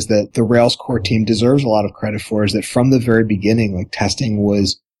things that the Rails core team deserves a lot of credit for is that from the very beginning, testing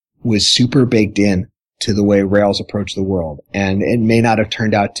was super baked in to the way Rails approached the world. And it may not have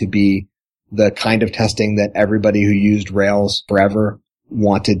turned out to be the kind of testing that everybody who used Rails forever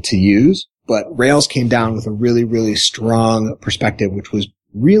wanted to use, but Rails came down with a really, really strong perspective, which was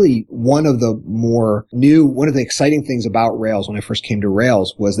really one of the exciting things about Rails when I first came to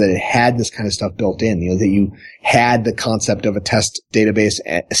Rails was that it had this kind of stuff built in, that you had the concept of a test database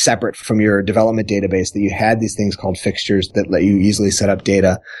separate from your development database, that you had these things called fixtures that let you easily set up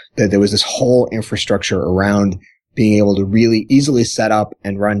data, that there was this whole infrastructure around being able to really easily set up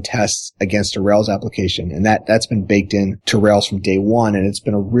and run tests against a Rails application. And that's been baked in to Rails from day one. And it's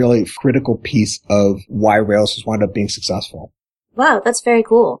been a really critical piece of why Rails has wound up being successful. Wow, that's very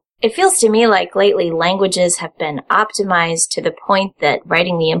cool. It feels to me like lately languages have been optimized to the point that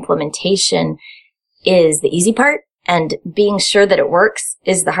writing the implementation is the easy part and being sure that it works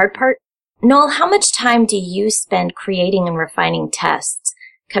is the hard part. Noel, how much time do you spend creating and refining tests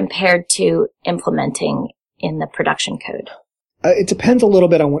compared to implementing in the production code? It depends a little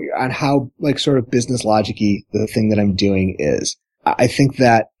bit on how sort of business logic-y the thing that I'm doing is. I think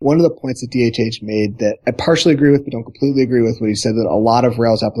that one of the points that DHH made that I partially agree with, but don't completely agree with, what he said that a lot of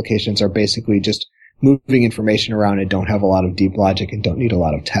Rails applications are basically just moving information around and don't have a lot of deep logic and don't need a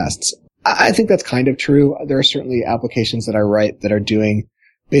lot of tests. I think that's kind of true. There are certainly applications that I write that are doing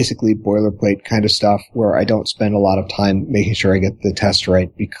basically boilerplate kind of stuff where I don't spend a lot of time making sure I get the test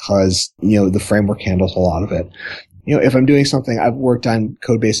right because, the framework handles a lot of it. If I'm doing something, I've worked on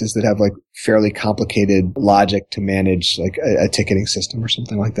code bases that have fairly complicated logic to manage a ticketing system or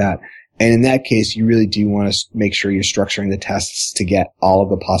something like that. And in that case, you really do want to make sure you're structuring the tests to get all of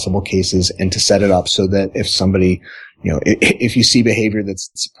the possible cases and to set it up so that if somebody, if you see behavior that's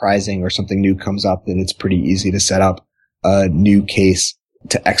surprising or something new comes up, then it's pretty easy to set up a new case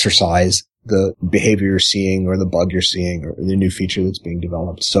to exercise the behavior you're seeing or the bug you're seeing or the new feature that's being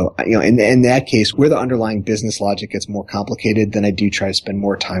developed. So, in that case, where the underlying business logic gets more complicated, then I do try to spend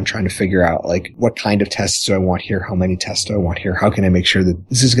more time trying to figure out, what kind of tests do I want here? How many tests do I want here? How can I make sure that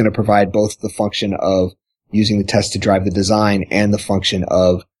this is going to provide both the function of using the test to drive the design and the function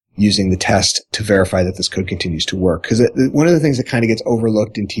of using the test to verify that this code continues to work? Because one of the things that kind of gets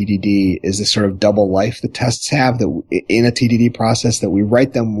overlooked in TDD is this sort of double life that tests have that in a TDD process, that we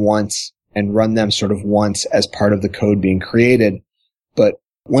write them once and run them sort of once as part of the code being created. But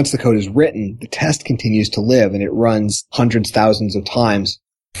Once the code is written, the test continues to live and it runs hundreds, thousands of times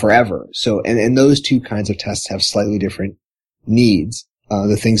forever. So, and those two kinds of tests have slightly different needs.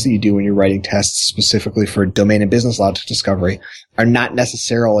 The things that you do when you're writing tests specifically for domain and business logic discovery are not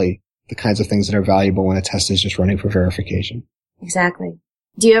necessarily the kinds of things that are valuable when a test is just running for verification. Exactly.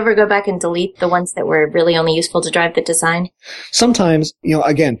 Do you ever go back and delete the ones that were really only useful to drive the design? Sometimes,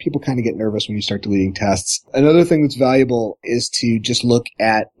 again, people kind of get nervous when you start deleting tests. Another thing that's valuable is to just look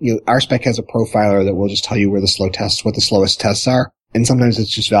at, RSpec has a profiler that will just tell you what the slowest tests are. And sometimes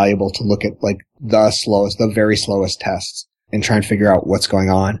it's just valuable to look at the very slowest tests and try and figure out what's going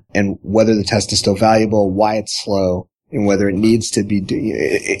on and whether the test is still valuable, why it's slow, and whether it needs to be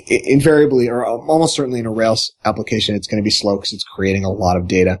invariably or almost certainly in a Rails application, it's going to be slow because it's creating a lot of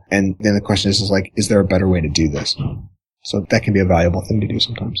data. And then the question is there a better way to do this? So that can be a valuable thing to do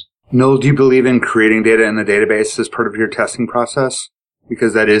sometimes. Noel, do you believe in creating data in the database as part of your testing process?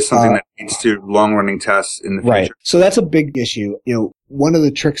 Because that is something that leads to long-running tests in the future. Right. So that's a big issue. One of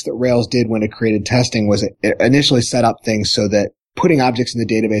the tricks that Rails did when it created testing was it initially set up things so that putting objects in the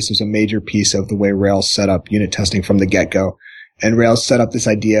database was a major piece of the way Rails set up unit testing from the get-go. And Rails set up this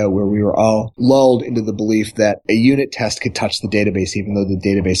idea where we were all lulled into the belief that a unit test could touch the database, even though the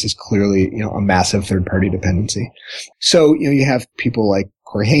database is clearly, a massive third-party dependency. So, you have people like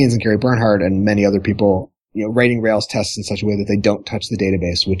Corey Haynes and Gary Bernhardt and many other people, writing Rails tests in such a way that they don't touch the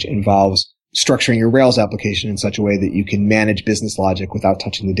database, which involves structuring your Rails application in such a way that you can manage business logic without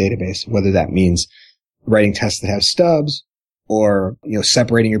touching the database, whether that means writing tests that have stubs or,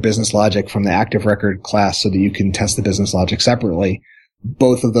 separating your business logic from the active record class so that you can test the business logic separately.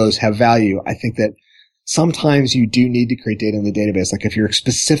 Both of those have value. I think that sometimes you do need to create data in the database. Like if you're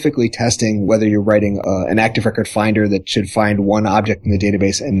specifically testing whether you're writing an active record finder that should find one object in the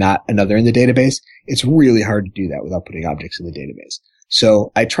database and not another in the database, it's really hard to do that without putting objects in the database.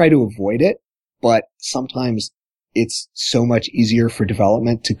 So I try to avoid it, but sometimes it's so much easier for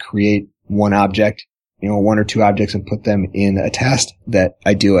development to create one object, one or two objects and put them in a test that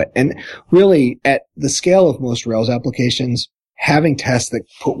I do it. And really at the scale of most Rails applications, having tests that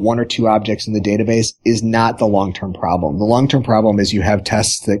put one or two objects in the database is not the long-term problem. The long-term problem is you have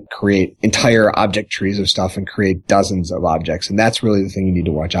tests that create entire object trees of stuff and create dozens of objects. And that's really the thing you need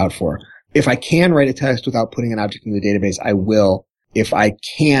to watch out for. If I can write a test without putting an object in the database, I will. If I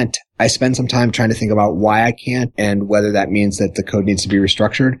can't, I spend some time trying to think about why I can't and whether that means that the code needs to be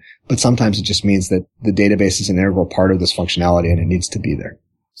restructured. But sometimes it just means that the database is an integral part of this functionality and it needs to be there.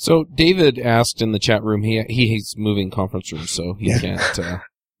 So David asked in the chat room, he's moving conference rooms, so he can't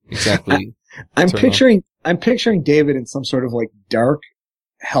exactly. I'm picturing David in some sort of dark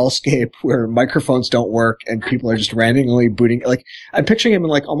hellscape where microphones don't work and people are just randomly booting. I'm picturing him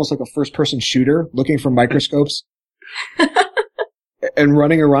in almost like a first person shooter looking for microscopes. And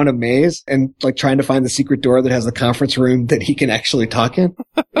running around a maze and trying to find the secret door that has the conference room that he can actually talk in.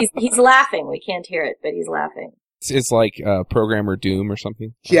 He's laughing. We can't hear it, but he's laughing. It's like Programmer Doom or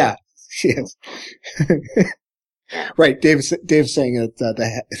something. Yeah. Yes. Right. Dave's saying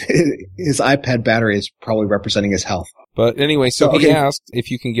that his iPad battery is probably representing his health. But anyway, so he asked if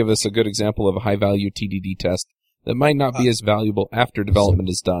you can give us a good example of a high value TDD test that might not be as valuable after development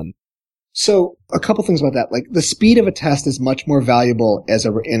is done. So a couple things about that. The speed of a test is much more valuable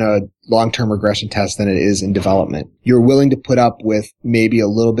in a long-term regression test than it is in development. You're willing to put up with maybe a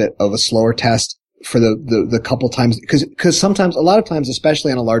little bit of a slower test for the couple times, because sometimes, a lot of times,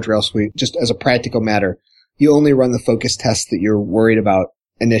 especially on a large Rails suite, just as a practical matter, you only run the focus tests that you're worried about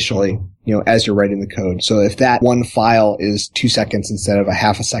initially, as you're writing the code. So if that one file is 2 seconds instead of a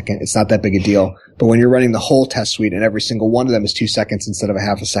half a second, it's not that big a deal. But when you're running the whole test suite and every single one of them is 2 seconds instead of a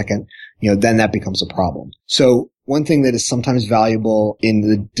half a second, then that becomes a problem. So one thing that is sometimes valuable in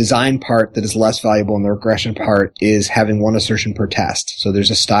the design part that is less valuable in the regression part is having one assertion per test. So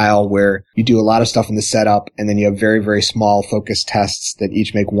there's a style where you do a lot of stuff in the setup and then you have very, very small focused tests that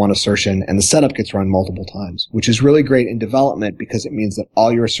each make one assertion and the setup gets run multiple times, which is really great in development because it means that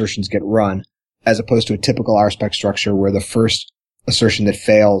all your assertions get run as opposed to a typical RSpec structure where the first assertion that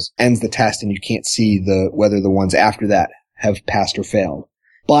fails ends the test and you can't see whether the ones after that have passed or failed.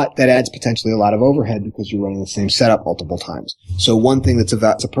 But that adds potentially a lot of overhead because you're running the same setup multiple times. So one thing that's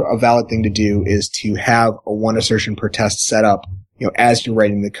a valid thing to do is to have a one assertion per test setup, as you're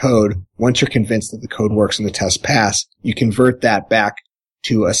writing the code. Once you're convinced that the code works and the tests pass, you convert that back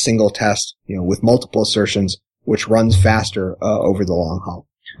to a single test, with multiple assertions, which runs faster over the long haul.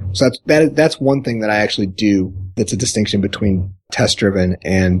 So that's one thing that I actually do. That's a distinction between test driven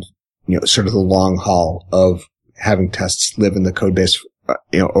and, sort of the long haul of having tests live in the code base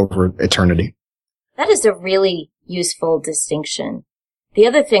over eternity. That is a really useful distinction. The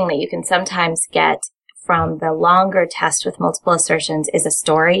other thing that you can sometimes get from the longer test with multiple assertions is a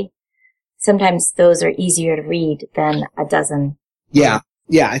story. Sometimes those are easier to read than a dozen. Yeah,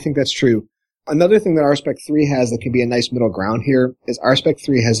 I think that's true. Another thing that RSpec 3 has that can be a nice middle ground here is RSpec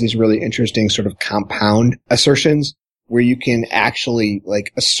 3 has these really interesting sort of compound assertions where you can actually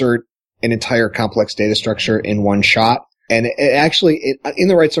like assert an entire complex data structure in one shot. And it actually, in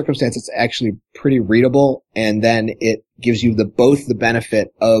the right circumstance, it's actually pretty readable. And then it gives you both the benefit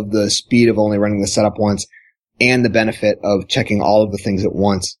of the speed of only running the setup once and the benefit of checking all of the things at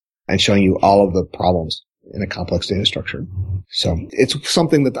once and showing you all of the problems in a complex data structure. So it's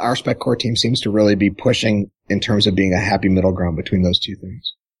something that the RSpec core team seems to really be pushing in terms of being a happy middle ground between those two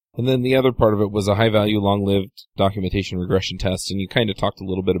things. And then the other part of it was a high-value, long-lived documentation regression test, and you kind of talked a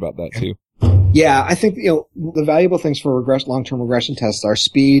little bit about that too. Yeah, I think the valuable things for long-term regression tests are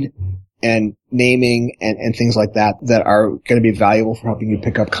speed and naming and things like that are going to be valuable for helping you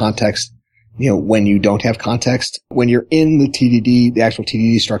pick up context. When you don't have context, when you're in the TDD, the actual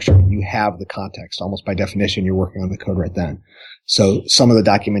TDD structure, you have the context. Almost by definition, you're working on the code right then. So some of the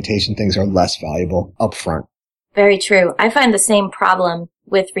documentation things are less valuable up front. Very true. I find the same problem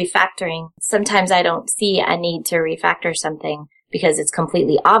with refactoring. Sometimes I don't see a need to refactor something because it's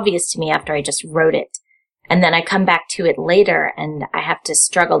completely obvious to me after I just wrote it. And then I come back to it later and I have to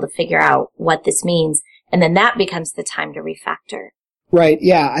struggle to figure out what this means. And then that becomes the time to refactor. Right.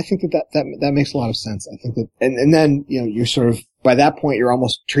 Yeah. I think that makes a lot of sense. I think that, and then, you're sort of, by that point, you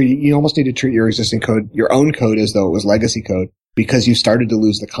almost need to treat your existing code, your own code as though it was legacy code because you started to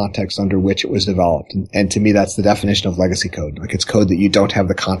lose the context under which it was developed. And to me, that's the definition of legacy code. Like it's code that you don't have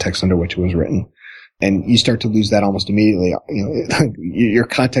the context under which it was written. And you start to lose that almost immediately. Your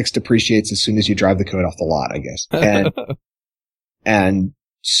context depreciates as soon as you drive the code off the lot, I guess. And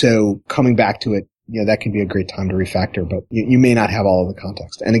so coming back to it, that can be a great time to refactor, but you may not have all of the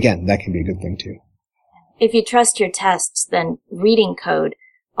context. And again, that can be a good thing too. If you trust your tests, then reading code,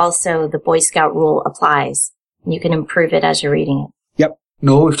 also the Boy Scout rule applies. You can improve it as you're reading it. Yep.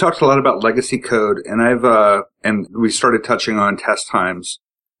 Noel, we've talked a lot about legacy code, and and we started touching on test times.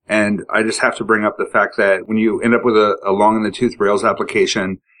 And I just have to bring up the fact that when you end up with a long-in-the-tooth Rails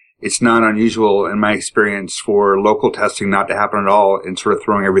application, it's not unusual, in my experience, for local testing not to happen at all and sort of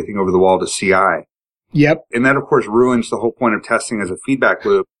throwing everything over the wall to CI. Yep. And that, of course, ruins the whole point of testing as a feedback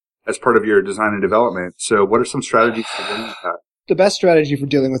loop as part of your design and development. So what are some strategies for dealing with that? The best strategy for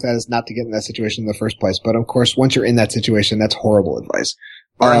dealing with that is not to get in that situation in the first place. But of course, once you're in that situation, that's horrible advice.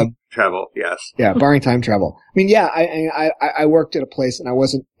 Barring travel, yes. Yeah, barring time travel. I mean, yeah, I worked at a place and I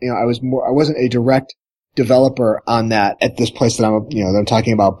wasn't a direct developer on that at this place that I'm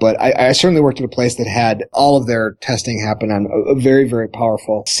talking about, but I certainly worked at a place that had all of their testing happen on a very, very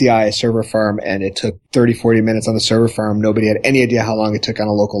powerful CI server farm, and it took 30, 40 minutes on the server farm. Nobody had any idea how long it took on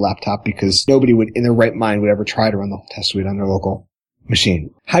a local laptop because nobody would, in their right mind, would ever try to run the whole test suite on their local machine.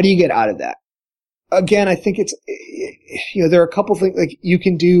 How do you get out of that? Again, I think it's, there are a couple things, like you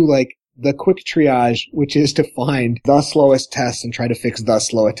can do like the quick triage, which is to find the slowest test and try to fix the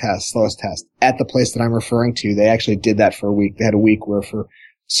slowest test. At the place that I'm referring to, they actually did that for a week. They had a week where for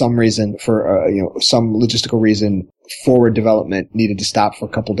some reason, some logistical reason, forward development needed to stop for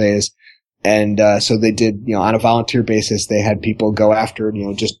a couple days. And, so they did, on a volunteer basis, they had people go after,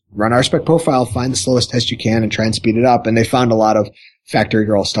 just run RSpec profile, find the slowest test you can and try and speed it up. And they found a lot of factory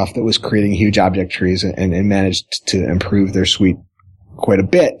girl stuff that was creating huge object trees and managed to improve their suite quite a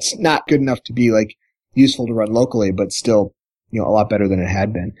bit. It's not good enough to be like useful to run locally, but still, a lot better than it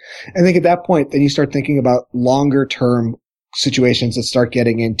had been. I think at that point, then you start thinking about longer term situations that start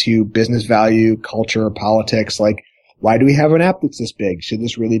getting into business value, culture, politics, like, why do we have an app that's this big? Should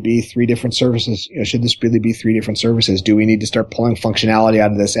this really be 3 different services? Should this really be 3 different services? Do we need to start pulling functionality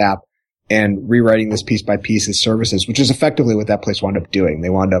out of this app and rewriting this piece by piece as services, which is effectively what that place wound up doing. They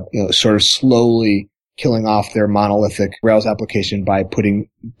wound up, sort of slowly killing off their monolithic Rails application by putting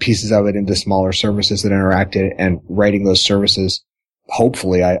pieces of it into smaller services that interacted and writing those services.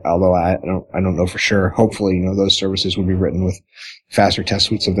 Hopefully, although I don't know for sure, hopefully, those services would be written with faster test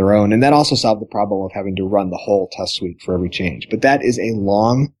suites of their own. And that also solved the problem of having to run the whole test suite for every change. But that is a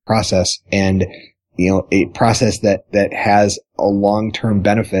long process and, a process that has a long-term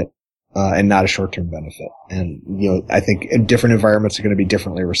benefit and not a short-term benefit. And, I think different environments are going to be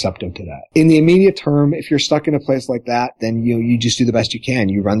differently receptive to that. In the immediate term, if you're stuck in a place like that, then, you just do the best you can.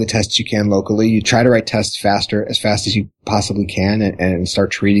 You run the tests you can locally. You try to write tests as fast as you possibly can, and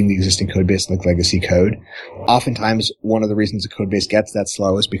start treating the existing code base like legacy code. Oftentimes, one of the reasons the code base gets that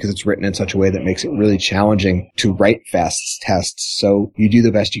slow is because it's written in such a way that makes it really challenging to write fast tests. So you do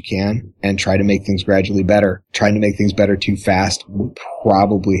the best you can and try to make things gradually better. Trying to make things better too fast will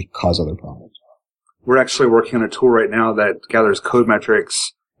probably cause other problems. We're actually working on a tool right now that gathers code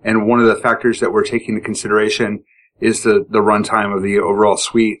metrics, and one of the factors that we're taking into consideration is the runtime of the overall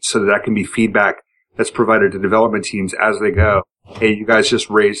suite, so that can be feedback that's provided to development teams as they go. Hey, you guys just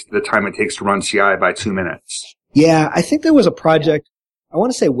raised the time it takes to run CI by 2 minutes. Yeah, I think there was a project, I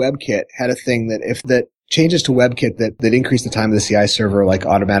want to say WebKit had a thing that if that changes to WebKit that increased the time of the CI server,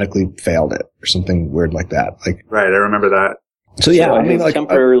 automatically failed it or something weird like that. Right, I remember that. So yeah, I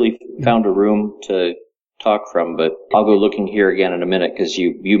temporarily found a room to talk from, but I'll go looking here again in a minute because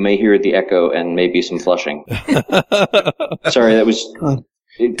you may hear the echo and maybe some flushing. Sorry, that was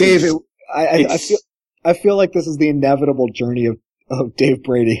Dave. I feel like this is the inevitable journey of Dave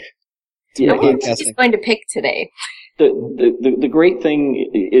Brady. I wonder what he's going to pick today. The great thing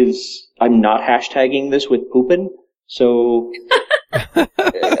is I'm not hashtagging this with poopin', so.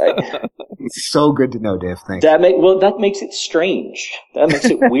 So good to know, Dave. Thanks. That makes it strange. That makes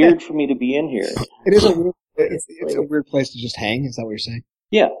it weird for me to be in here. It is it's a weird place to just hang. Is that what you're saying?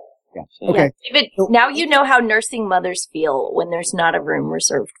 Yeah. Okay. Yeah. David, now you know how nursing mothers feel when there's not a room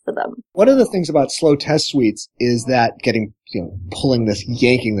reserved for them. One of the things about slow test suites is that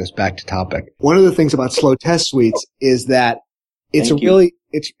yanking this back to topic. One of the things about slow test suites is that it's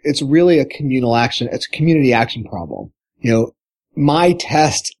really a communal action. It's a community action problem. My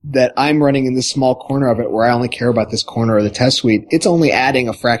test that I'm running in this small corner of it where I only care about this corner of the test suite, it's only adding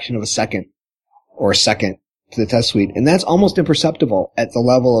a fraction of a second or a second to the test suite. And that's almost imperceptible at the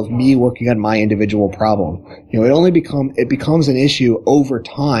level of me working on my individual problem. It becomes an issue over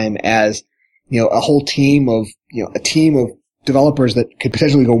time as, a whole team of developers that could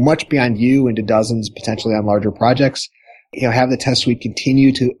potentially go much beyond you into dozens, potentially on larger projects, have the test suite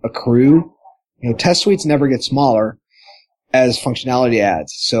continue to accrue. Test suites never get smaller as functionality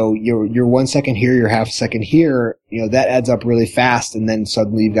adds. So you're 1 second here, you're half a second here, that adds up really fast. And then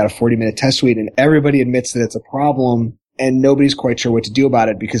suddenly you've got a 40-minute test suite and everybody admits that it's a problem and nobody's quite sure what to do about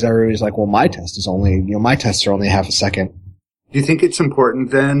it because everybody's like, well, my tests are only half a second. Do you think it's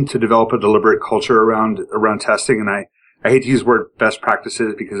important then to develop a deliberate culture around testing? And I hate to use the word best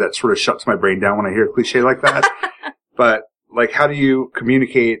practices because that sort of shuts my brain down when I hear a cliche like that. But how do you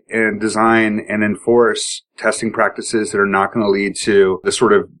communicate and design and enforce testing practices that are not going to lead to the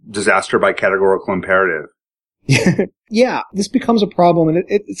sort of disaster by categorical imperative? Yeah, this becomes a problem, and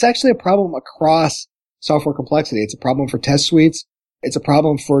it's actually a problem across software complexity. It's a problem for test suites. It's a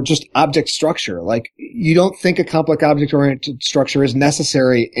problem for just object structure. You don't think a complex object-oriented structure is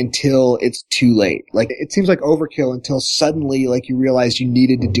necessary until it's too late. It seems like overkill until suddenly, you realize you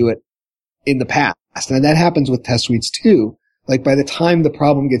needed to do it in the past. And that happens with test suites too. By the time the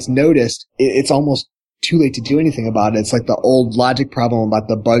problem gets noticed, it's almost too late to do anything about it. It's like the old logic problem about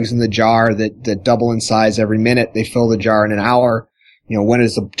the bugs in the jar that double in size every minute. They fill the jar in an hour. When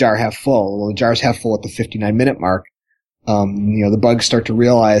is the jar half full? Well, the jar's half full at the 59-minute mark. The bugs start to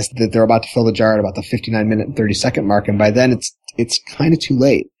realize that they're about to fill the jar at about the 59-minute and 30-second mark. And by then it's kind of too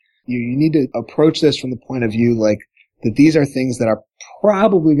late. You need to approach this from the point of view that these are things that are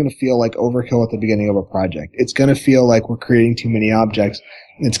probably going to feel like overkill at the beginning of a project. It's going to feel like we're creating too many objects.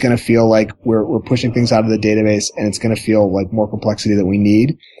 It's going to feel like we're pushing things out of the database, and it's going to feel like more complexity than we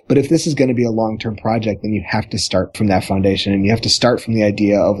need. But if this is going to be a long-term project, then you have to start from that foundation, and you have to start from the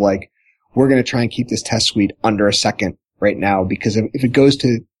idea of we're going to try and keep this test suite under a second right now, because if it goes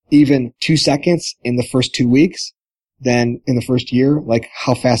to even 2 seconds in the first 2 weeks, then in the first year,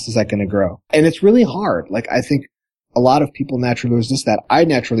 how fast is that going to grow? And it's really hard. I think a lot of people naturally resist that. I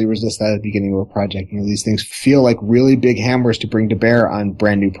naturally resist that at the beginning of a project. These things feel like really big hammers to bring to bear on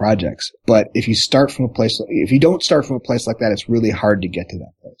brand new projects. But if you don't start from a place like that, it's really hard to get to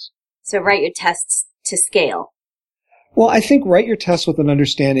that place. So write your tests to scale. Well, I think write your tests with an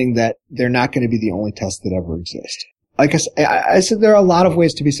understanding that they're not going to be the only tests that ever exist. Like I said, there are a lot of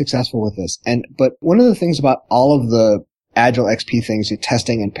ways to be successful with this. But one of the things about all of the Agile XP things,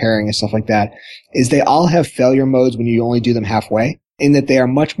 testing and pairing and stuff like that, is they all have failure modes when you only do them halfway, in that they are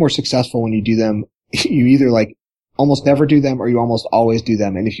much more successful when you do them. You either almost never do them or you almost always do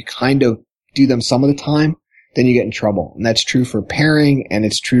them. And if you kind of do them some of the time, then you get in trouble. And that's true for pairing, and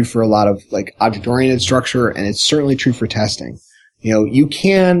it's true for a lot of object-oriented structure, and it's certainly true for testing. You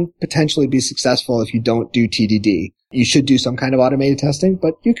can potentially be successful if you don't do TDD. You should do some kind of automated testing,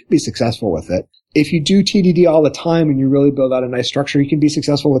 but you can be successful with it. If you do TDD all the time and you really build out a nice structure, you can be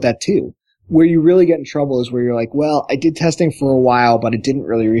successful with that too. Where you really get in trouble is where you're like, well, I did testing for a while, but it didn't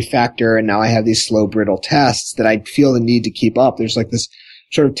really refactor, and now I have these slow, brittle tests that I feel the need to keep up. There's like this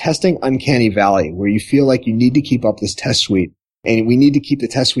sort of testing uncanny valley where you feel like you need to keep up this test suite, and we need to keep the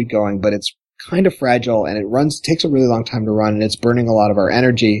test suite going, but it's kind of fragile, and it takes a really long time to run, and it's burning a lot of our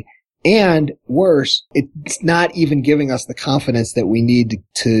energy. And worse, it's not even giving us the confidence that we need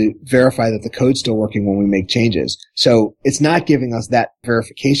to verify that the code's still working when we make changes. So it's not giving us that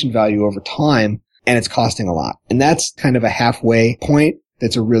verification value over time, and it's costing a lot. And that's kind of a halfway point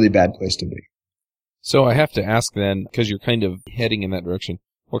that's a really bad place to be. So I have to ask then, because you're kind of heading in that direction,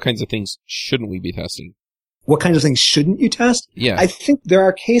 what kinds of things shouldn't we be testing? What kinds of things shouldn't you test? Yeah. I think there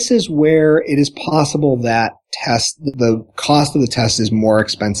are cases where it is possible that the cost of the test is more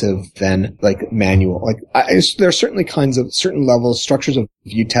expensive than like manual. There are certainly certain levels, structures of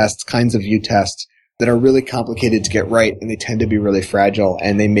view tests, kinds of view tests that are really complicated to get right, and they tend to be really fragile,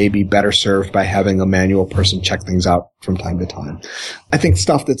 and they may be better served by having a manual person check things out from time to time. I think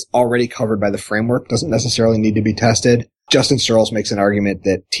stuff that's already covered by the framework doesn't necessarily need to be tested. Justin Searles makes an argument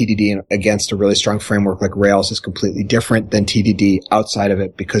that TDD against a really strong framework like Rails is completely different than TDD outside of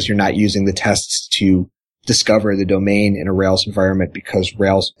it because you're not using the tests to discover the domain in a Rails environment because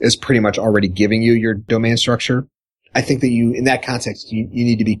Rails is pretty much already giving you your domain structure. I think that in that context, you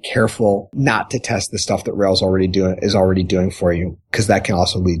need to be careful not to test the stuff that Rails is already doing for you, because that can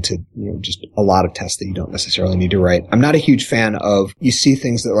also lead to, just a lot of tests that you don't necessarily need to write. I'm not a huge fan of, you see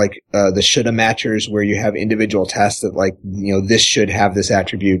things that like, the shoulda matchers where you have individual tests that like, this should have this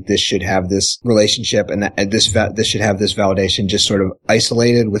attribute, this should have this relationship, and this should have this validation just sort of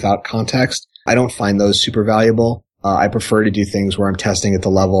isolated without context. I don't find those super valuable. I prefer to do things where I'm testing at the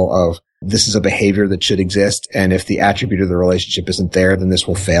level of, this is a behavior that should exist, and if the attribute of the relationship isn't there, then this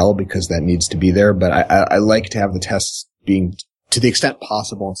will fail because that needs to be there. But I like to have the tests being, to the extent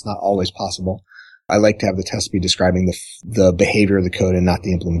possible, it's not always possible, I like to have the tests be describing the behavior of the code and not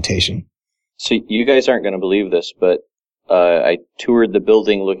the implementation. So you guys aren't going to believe this, but I toured the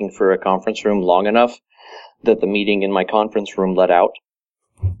building looking for a conference room long enough that the meeting in my conference room let out.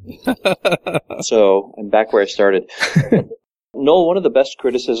 So I'm back where I started. Noel, one of the best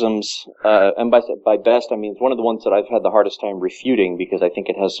criticisms, and by best, I mean it's one of the ones that I've had the hardest time refuting because I think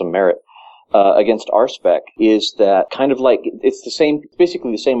it has some merit, against RSpec, is that kind of like, it's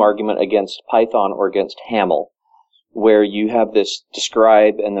basically the same argument against Python or against Haml, where you have this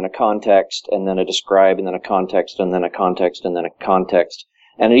describe and then a context and then a describe and then a context and then a context and then a context.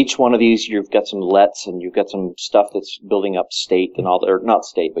 And in each one of these, you've got some lets and you've got some stuff that's building up state and all, or not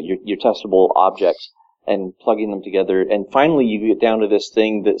state, but your testable objects, and plugging them together. And finally you get down to this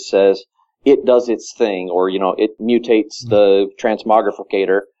thing that says it does its thing, or, it mutates the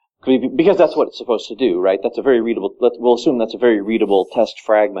transmogrificator, because that's what it's supposed to do, right? That's a very readable, we'll assume that's a very readable test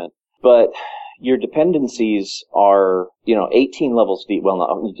fragment. But your dependencies are, 18 levels deep.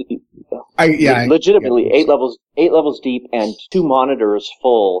 Well, legitimately 8 levels deep and 2 monitors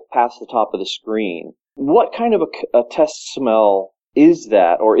full past the top of the screen. What kind of a test smell is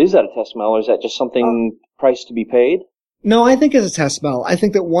that? Or is that a test smell, or is that just something price to be paid? No, I think it's a test smell. I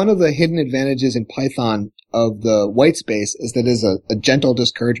think that one of the hidden advantages in Python of the white space is that it is a gentle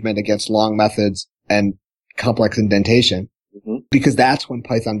discouragement against long methods and complex indentation. Mm-hmm. Because that's when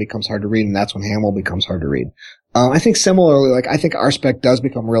Python becomes hard to read, and that's when Haml becomes hard to read. I think similarly, I think RSpec does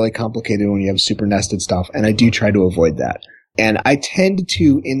become really complicated when you have super nested stuff, and I do try to avoid that. And I tend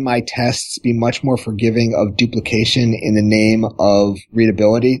to, in my tests, be much more forgiving of duplication in the name of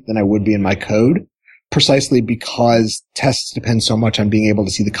readability than I would be in my code, precisely because tests depend so much on being able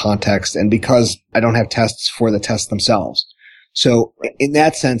to see the context, and because I don't have tests for the tests themselves. So in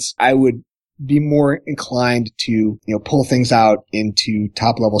that sense, I would be more inclined to, pull things out into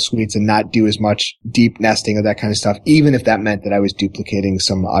top level suites and not do as much deep nesting of that kind of stuff, even if that meant that I was duplicating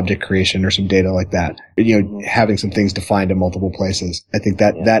some object creation or some data like that, having some things defined in multiple places. I think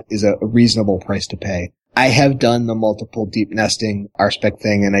that is a reasonable price to pay. I have done the multiple deep nesting RSpec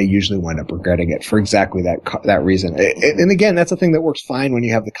thing, and I usually wind up regretting it for exactly that reason. And again, that's a thing that works fine when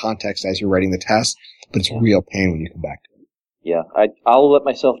you have the context as you're writing the test, but it's a real pain when you come back to it. Yeah, I'll let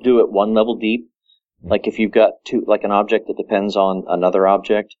myself do it 1 level deep. Like if you've got an object that depends on another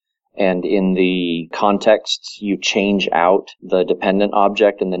object, and in the context you change out the dependent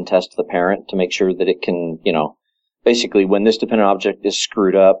object and then test the parent to make sure that it can, basically when this dependent object is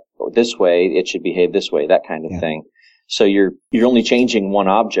screwed up this way, it should behave this way, that kind of thing. So you're only changing one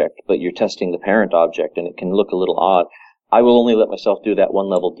object, but you're testing the parent object, and it can look a little odd. I will only let myself do that one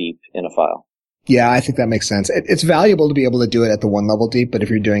level deep in a file. Yeah, I think that makes sense. It's valuable to be able to do it at the one level deep, but if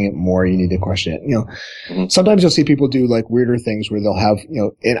you're doing it more, you need to question it. Sometimes you'll see people do like weirder things where they'll have,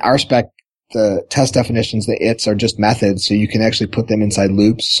 in RSpec, the test definitions, the its are just methods, so you can actually put them inside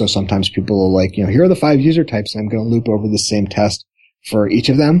loops. So sometimes people will like, here are the 5 user types, and I'm going to loop over the same test for each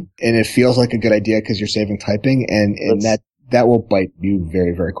of them. And it feels like a good idea because you're saving typing, and that will bite you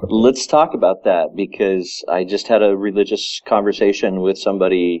very, very quickly. Let's talk about that, because I just had a religious conversation with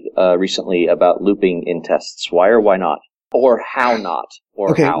somebody recently about looping in tests. Why or why not? Or how not?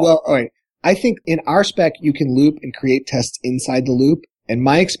 Or okay, how? Well, all right. I think in RSpec, you can loop and create tests inside the loop. And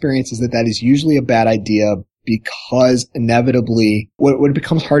my experience is that is usually a bad idea because inevitably what it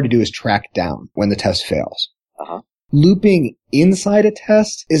becomes hard to do is track down when the test fails. Uh-huh. Looping inside a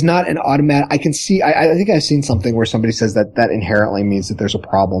test is not an automatic. I think I've seen something where somebody says that inherently means that there's a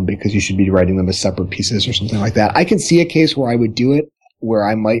problem because you should be writing them as separate pieces or something like that. I can see a case where I would do it, where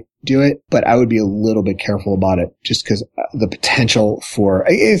I might do it, but I would be a little bit careful about it just because the potential for,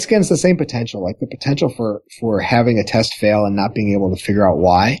 it's the same potential, like the potential for having a test fail and not being able to figure out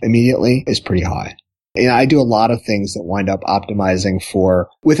why immediately is pretty high. And I do a lot of things that wind up optimizing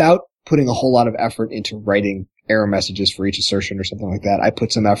without putting a whole lot of effort into writing error messages for each assertion or something like that. I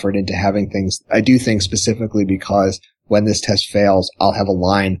put some effort into I do things specifically because when this test fails, I'll have a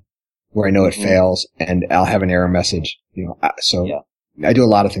line where I know it fails and I'll have an error message, so. Yeah. I do a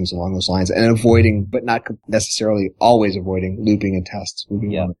lot of things along those lines and avoiding, but not necessarily always avoiding looping in tests.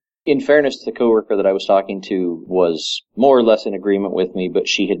 Yeah. In fairness, the coworker that I was talking to was more or less in agreement with me, but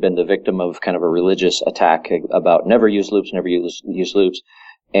she had been the victim of kind of a religious attack about never use loops.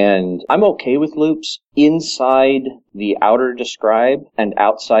 And I'm okay with loops inside the outer describe and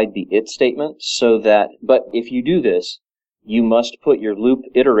outside the it statement but if you do this, you must put your loop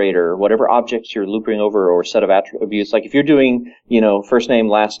iterator, whatever objects you're looping over or set of attributes. Like if you're doing, first name,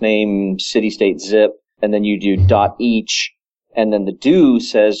 last name, city, state, zip, and then you do dot each, and then the do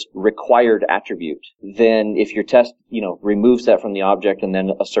says required attribute. Then if your test, removes that from the object and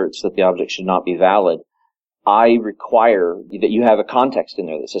then asserts that the object should not be valid, I require that you have a context in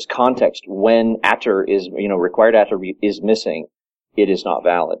there that says context when required attribute is missing, it is not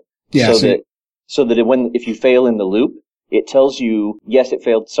valid. Yeah. So that if you fail in the loop, it tells you, yes, it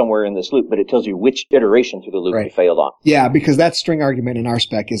failed somewhere in this loop, but it tells you which iteration through the loop you failed on. Yeah, because that string argument in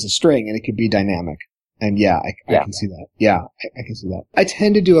RSpec is a string and it could be dynamic. And I can see that. Yeah, I can see that. I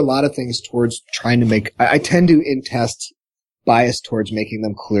tend to do a lot of things towards trying to I tend to in tests bias towards making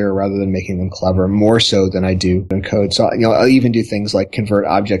them clear rather than making them clever, more so than I do in code. So, I'll even do things like convert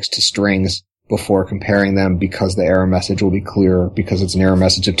objects to strings before comparing them because the error message will be clear because it's an error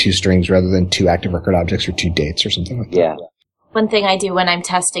message of 2 strings rather than 2 active record objects or 2 dates or something like that. Yeah. One thing I do when I'm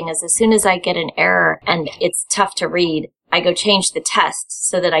testing is as soon as I get an error and it's tough to read, I go change the test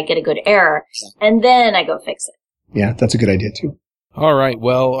so that I get a good error, and then I go fix it. Yeah, that's a good idea too. All right.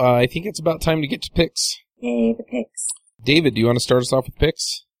 Well, I think it's about time to get to picks. Yay, the picks. David, do you want to start us off with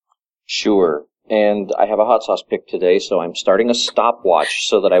picks? Sure. And I have a hot sauce pick today, so I'm starting a stopwatch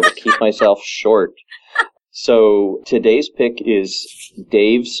so that I will keep myself short. So today's pick is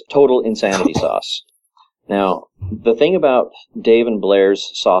Dave's Total Insanity Sauce. Now, the thing about Dave and Blair's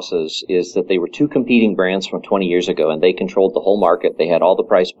sauces is that they were 2 competing brands from 20 years ago, and they controlled the whole market. They had all the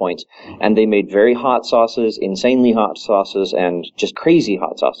price points, and they made very hot sauces, insanely hot sauces, and just crazy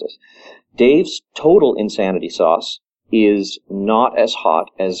hot sauces. Dave's Total Insanity Sauce is not as hot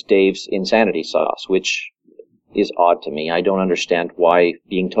as Dave's Insanity Sauce, which is odd to me. I don't understand why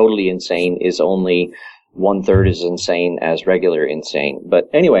being totally insane is only 1/3 as insane as regular insane. But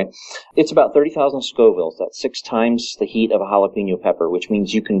anyway, it's about 30,000 Scovilles. That's 6 times the heat of a jalapeno pepper, which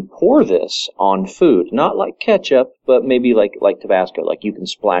means you can pour this on food. Not like ketchup, but maybe like Tabasco, like you can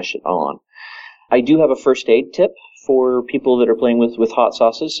splash it on. I do have a first aid tip for people that are playing with hot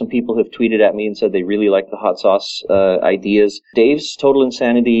sauces. Some people have tweeted at me and said they really like the hot sauce ideas. Dave's Total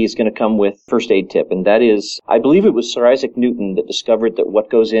Insanity is going to come with first aid tip, and that is, I believe it was Sir Isaac Newton that discovered that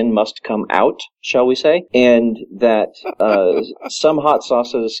what goes in must come out, shall we say, and that some hot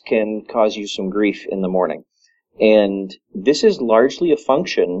sauces can cause you some grief in the morning. And this is largely a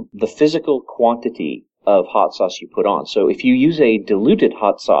function, the physical quantity of hot sauce you put on. So if you use a diluted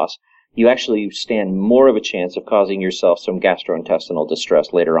hot sauce, you actually stand more of a chance of causing yourself some gastrointestinal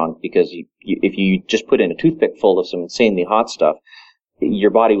distress later on, because if you just put in a toothpick full of some insanely hot stuff, your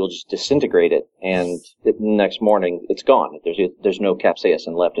body will just disintegrate it, and the next morning it's gone. There's no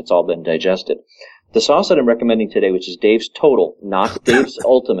capsaicin left. It's all been digested. The sauce that I'm recommending today, which is Dave's Total, not Dave's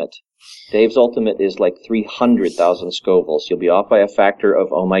Ultimate. Dave's Ultimate is like 300,000 Scovilles. You'll be off by a factor of,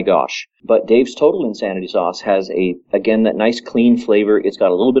 oh my gosh. But Dave's Total Insanity Sauce has again, that nice clean flavor. It's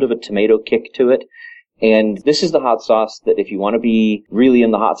got a little bit of a tomato kick to it. And this is the hot sauce that if you want to be really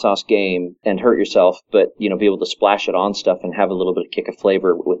in the hot sauce game and hurt yourself, but, be able to splash it on stuff and have a little bit of kick of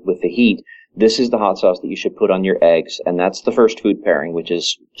flavor with the heat, this is the hot sauce that you should put on your eggs. And that's the first food pairing, which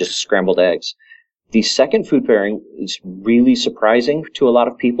is just scrambled eggs. The second food pairing is really surprising to a lot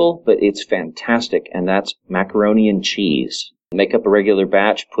of people, but it's fantastic, and that's macaroni and cheese. Make up a regular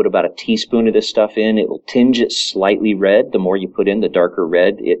batch, put about a teaspoon of this stuff in. It will tinge it slightly red. The more you put in, the darker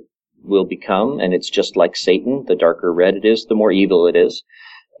red it will become, and it's just like Satan. The darker red it is, the more evil it is.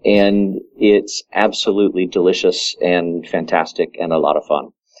 And it's absolutely delicious and fantastic and a lot of fun.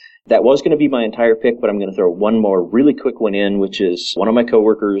 That was going to be my entire pick, but I'm going to throw one more really quick one in, which is one of my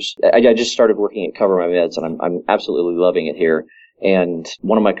coworkers. I just started working at Cover My Meds, and I'm absolutely loving it here. And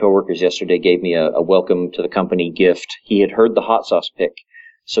one of my coworkers yesterday gave me a welcome to the company gift. He had heard the hot sauce pick,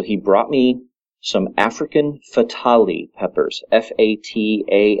 so he brought me some African Fatali peppers, Fatalii.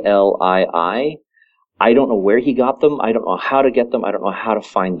 I don't know where he got them. I don't know how to get them. I don't know how to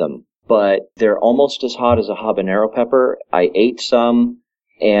find them. But they're almost as hot as a habanero pepper. I ate some,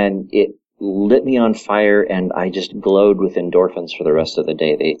 and it lit me on fire, and I just glowed with endorphins for the rest of the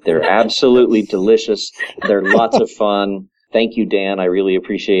day. They're absolutely delicious. They're lots of fun. Thank you, Dan. I really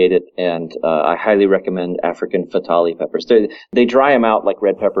appreciate it, and I highly recommend African Fatali peppers. They dry them out like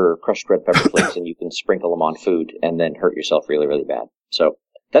red pepper, crushed red pepper flakes, and you can sprinkle them on food and then hurt yourself really, really bad. So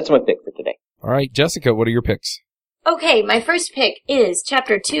that's my pick for today. All right, Jessica, what are your picks? Okay, my first pick is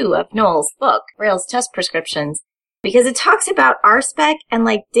Chapter 2 of Noel's book, Rails Test Prescriptions, because it talks about RSpec and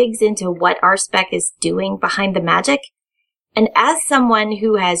digs into what RSpec is doing behind the magic. And as someone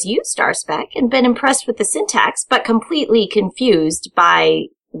who has used RSpec and been impressed with the syntax, but completely confused by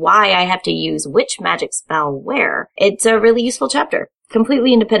why I have to use which magic spell where, it's a really useful chapter,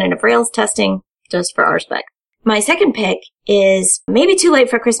 completely independent of Rails testing, just for RSpec. My second pick is maybe too late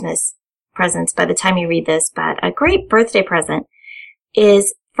for Christmas presents by the time you read this, but a great birthday present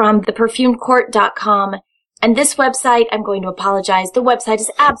is from theperfumecourt.com. And this website, I'm going to apologize, the website is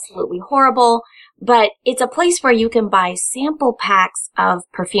absolutely horrible, but it's a place where you can buy sample packs of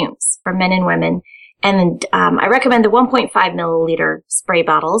perfumes for men and women. And I recommend the 1.5 milliliter spray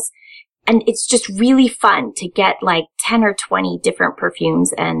bottles. And it's just really fun to get 10 or 20 different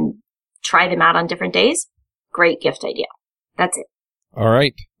perfumes and try them out on different days. Great gift idea. That's it. All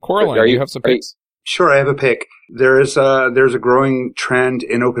right. Coraline, do you have some picks? Sure, I have a pick. There's a growing trend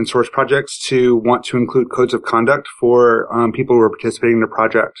in open source projects to want to include codes of conduct for people who are participating in the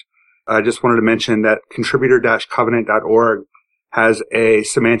project. I just wanted to mention that contributor-covenant.org has a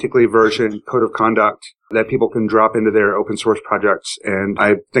semantically version code of conduct that people can drop into their open source projects. And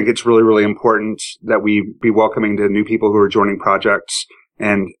I think it's really, really important that we be welcoming to new people who are joining projects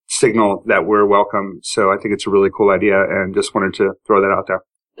and signal that we're welcome. So I think it's a really cool idea, and just wanted to throw that out there.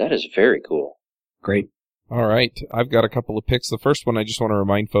 That is very cool. Great. All right. I've got a couple of picks. The first one, I just want to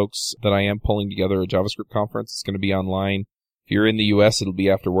remind folks that I am pulling together a JavaScript conference. It's going to be online. If you're in the US, it'll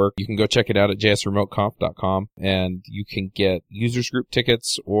be after work. You can go check it out at jsremoteconf.com, and you can get users group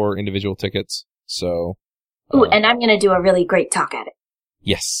tickets or individual tickets. So, Ooh, and I'm going to do a really great talk at it.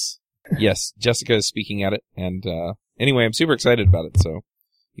 Yes. Yes. Jessica is speaking at it. And anyway, I'm super excited about it. So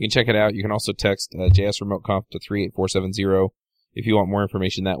you can check it out. You can also text JSRemoteConf to 38470 if you want more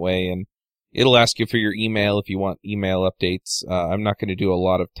information that way. And it'll ask you for your email if you want email updates. I'm not going to do a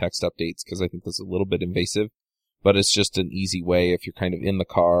lot of text updates because I think that's a little bit invasive, but it's just an easy way if you're kind of in the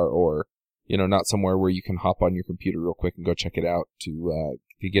car or, not somewhere where you can hop on your computer real quick and go check it out to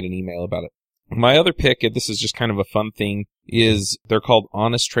get an email about it. My other pick, and this is just kind of a fun thing, is they're called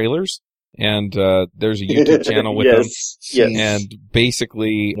Honest Trailers. And there's a YouTube channel with them. Yes. And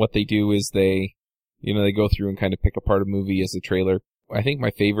basically what they do is they go through and kind of pick apart a movie as a trailer. I think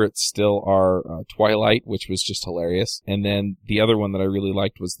my favorites still are Twilight, which was just hilarious. And then the other one that I really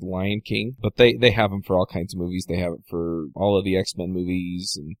liked was The Lion King. But they have them for all kinds of movies. They have it for all of the X-Men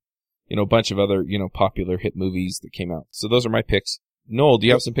movies and, a bunch of other, popular hit movies that came out. So those are my picks. Noel, do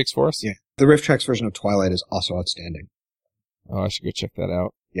you have some picks for us? Yeah. The RiffTrax version of Twilight is also outstanding. Oh, I should go check that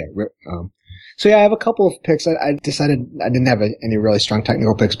out. Yeah. So yeah, I have a couple of picks. I decided I didn't have any really strong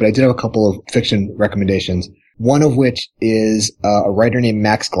technical picks, but I did have a couple of fiction recommendations. One of which is a writer named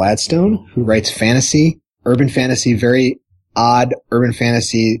Max Gladstone, who writes fantasy, urban fantasy, very odd urban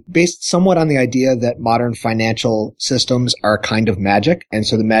fantasy, based somewhat on the idea that modern financial systems are kind of magic. And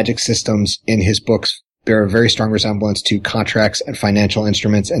so the magic systems in his books bear a very strong resemblance to contracts and financial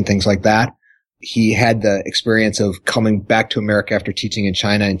instruments and things like that. He had the experience of coming back to America after teaching in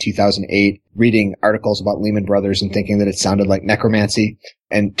China in 2008, reading articles about Lehman Brothers and thinking that it sounded like necromancy,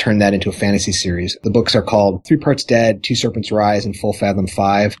 and turned that into a fantasy series. The books are called 3 Parts Dead, 2 Serpents Rise, and Full Fathom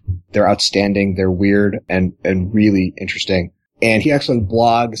 5. They're outstanding. They're weird and really interesting. And he actually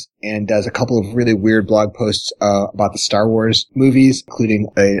blogs and does a couple of really weird blog posts about the Star Wars movies, including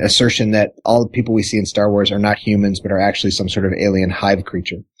an assertion that all the people we see in Star Wars are not humans, but are actually some sort of alien hive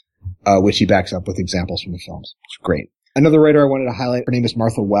creature, which he backs up with examples from the films. It's great. Another writer I wanted to highlight, her name is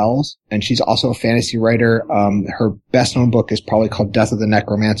Martha Wells, and she's also a fantasy writer. Her best-known book is probably called Death of the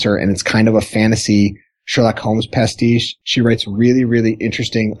Necromancer, and it's kind of a fantasy Sherlock Holmes pastiche. She writes really, really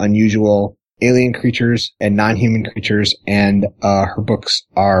interesting, unusual alien creatures and non-human creatures, and her books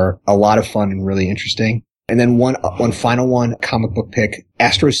are a lot of fun and really interesting. And then one final one, comic book pick.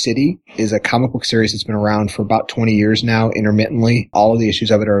 Astro City is a comic book series that's been around for about 20 years now, intermittently. All of the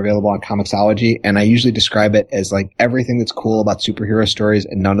issues of it are available on Comixology, and I usually describe it as like everything that's cool about superhero stories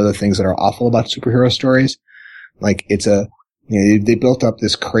and none of the things that are awful about superhero stories. Like they built up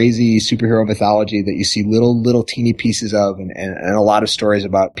this crazy superhero mythology that you see little teeny pieces of, and a lot of stories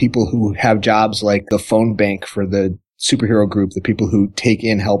about people who have jobs like the phone bank for the superhero group, the people who take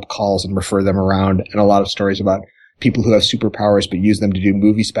in help calls and refer them around, and a lot of stories about people who have superpowers but use them to do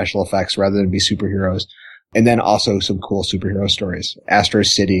movie special effects rather than be superheroes. And then also some cool superhero stories. Astro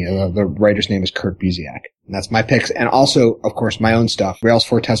City, the writer's name is Kurt Busiek. And that's my picks. And also, of course, my own stuff. Rails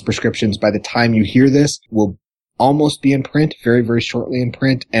 4 Test Prescriptions, by the time you hear this, will almost be in print, very, very shortly in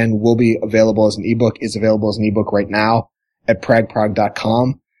print, and will be available as an ebook, is available as an ebook right now at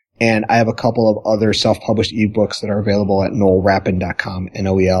pragprog.com. And I have a couple of other self-published ebooks that are available at noelrappin.com,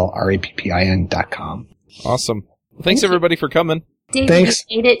 NOELRAPPIN.com. Awesome. Well, thanks everybody for coming. David, Thanks.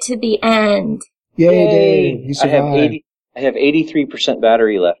 you made it to the end. Yay, Dave. You survived. I have 83%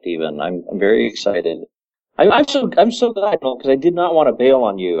 battery left even. I'm very excited. I'm so glad, because I did not want to bail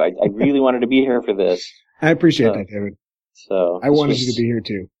on you. I really wanted to be here for this. I appreciate that, David. So I wanted you to be here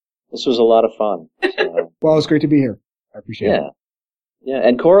too. This was a lot of fun. So. Well, it's great to be here. I appreciate it. Yeah,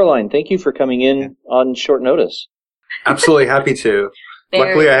 and Coraline, thank you for coming in on short notice. Absolutely happy to. Very,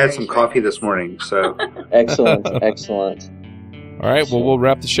 Luckily, I had very some short. coffee this morning, so. Excellent. All right, well, we'll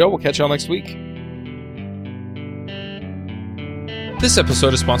wrap the show. We'll catch y'all next week. This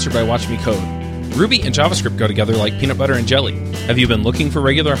episode is sponsored by Watch Me Code. Ruby and JavaScript go together like peanut butter and jelly. Have you been looking for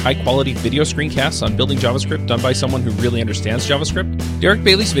regular, high-quality video screencasts on building JavaScript done by someone who really understands JavaScript? Derek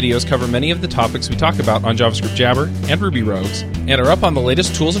Bailey's videos cover many of the topics we talk about on JavaScript Jabber and Ruby Rogues, and are up on the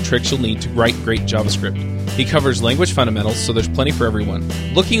latest tools and tricks you'll need to write great JavaScript. He covers language fundamentals, so there's plenty for everyone.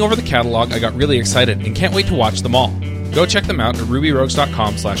 Looking over the catalog, I got really excited and can't wait to watch them all. Go check them out at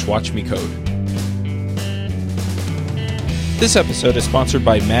rubyrogues.com/watchmecode. This episode is sponsored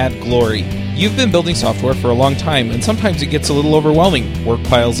by Mad Glory. You've been building software for a long time, and sometimes it gets a little overwhelming. Work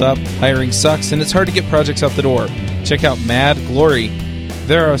piles up, hiring sucks, and it's hard to get projects out the door. Check out Mad Glory.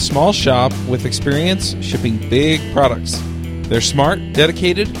 They're a small shop with experience shipping big products. They're smart,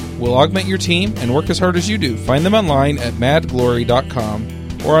 dedicated, will augment your team, and work as hard as you do. Find them online at madglory.com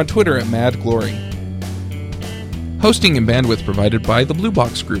or on Twitter at madglory. Hosting and bandwidth provided by the Blue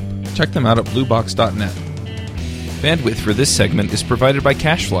Box Group. Check them out at bluebox.net. Bandwidth for this segment is provided by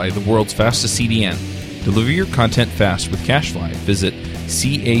CacheFly, the world's fastest CDN. Deliver your content fast with CacheFly. Visit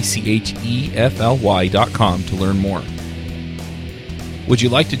CacheFly.com to learn more. Would you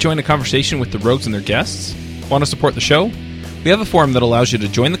like to join a conversation with the Rogues and their guests? Want to support the show? We have a forum that allows you to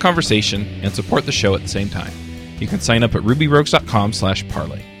join the conversation and support the show at the same time. You can sign up at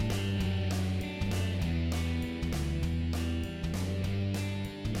rubyrogues.com/parlay.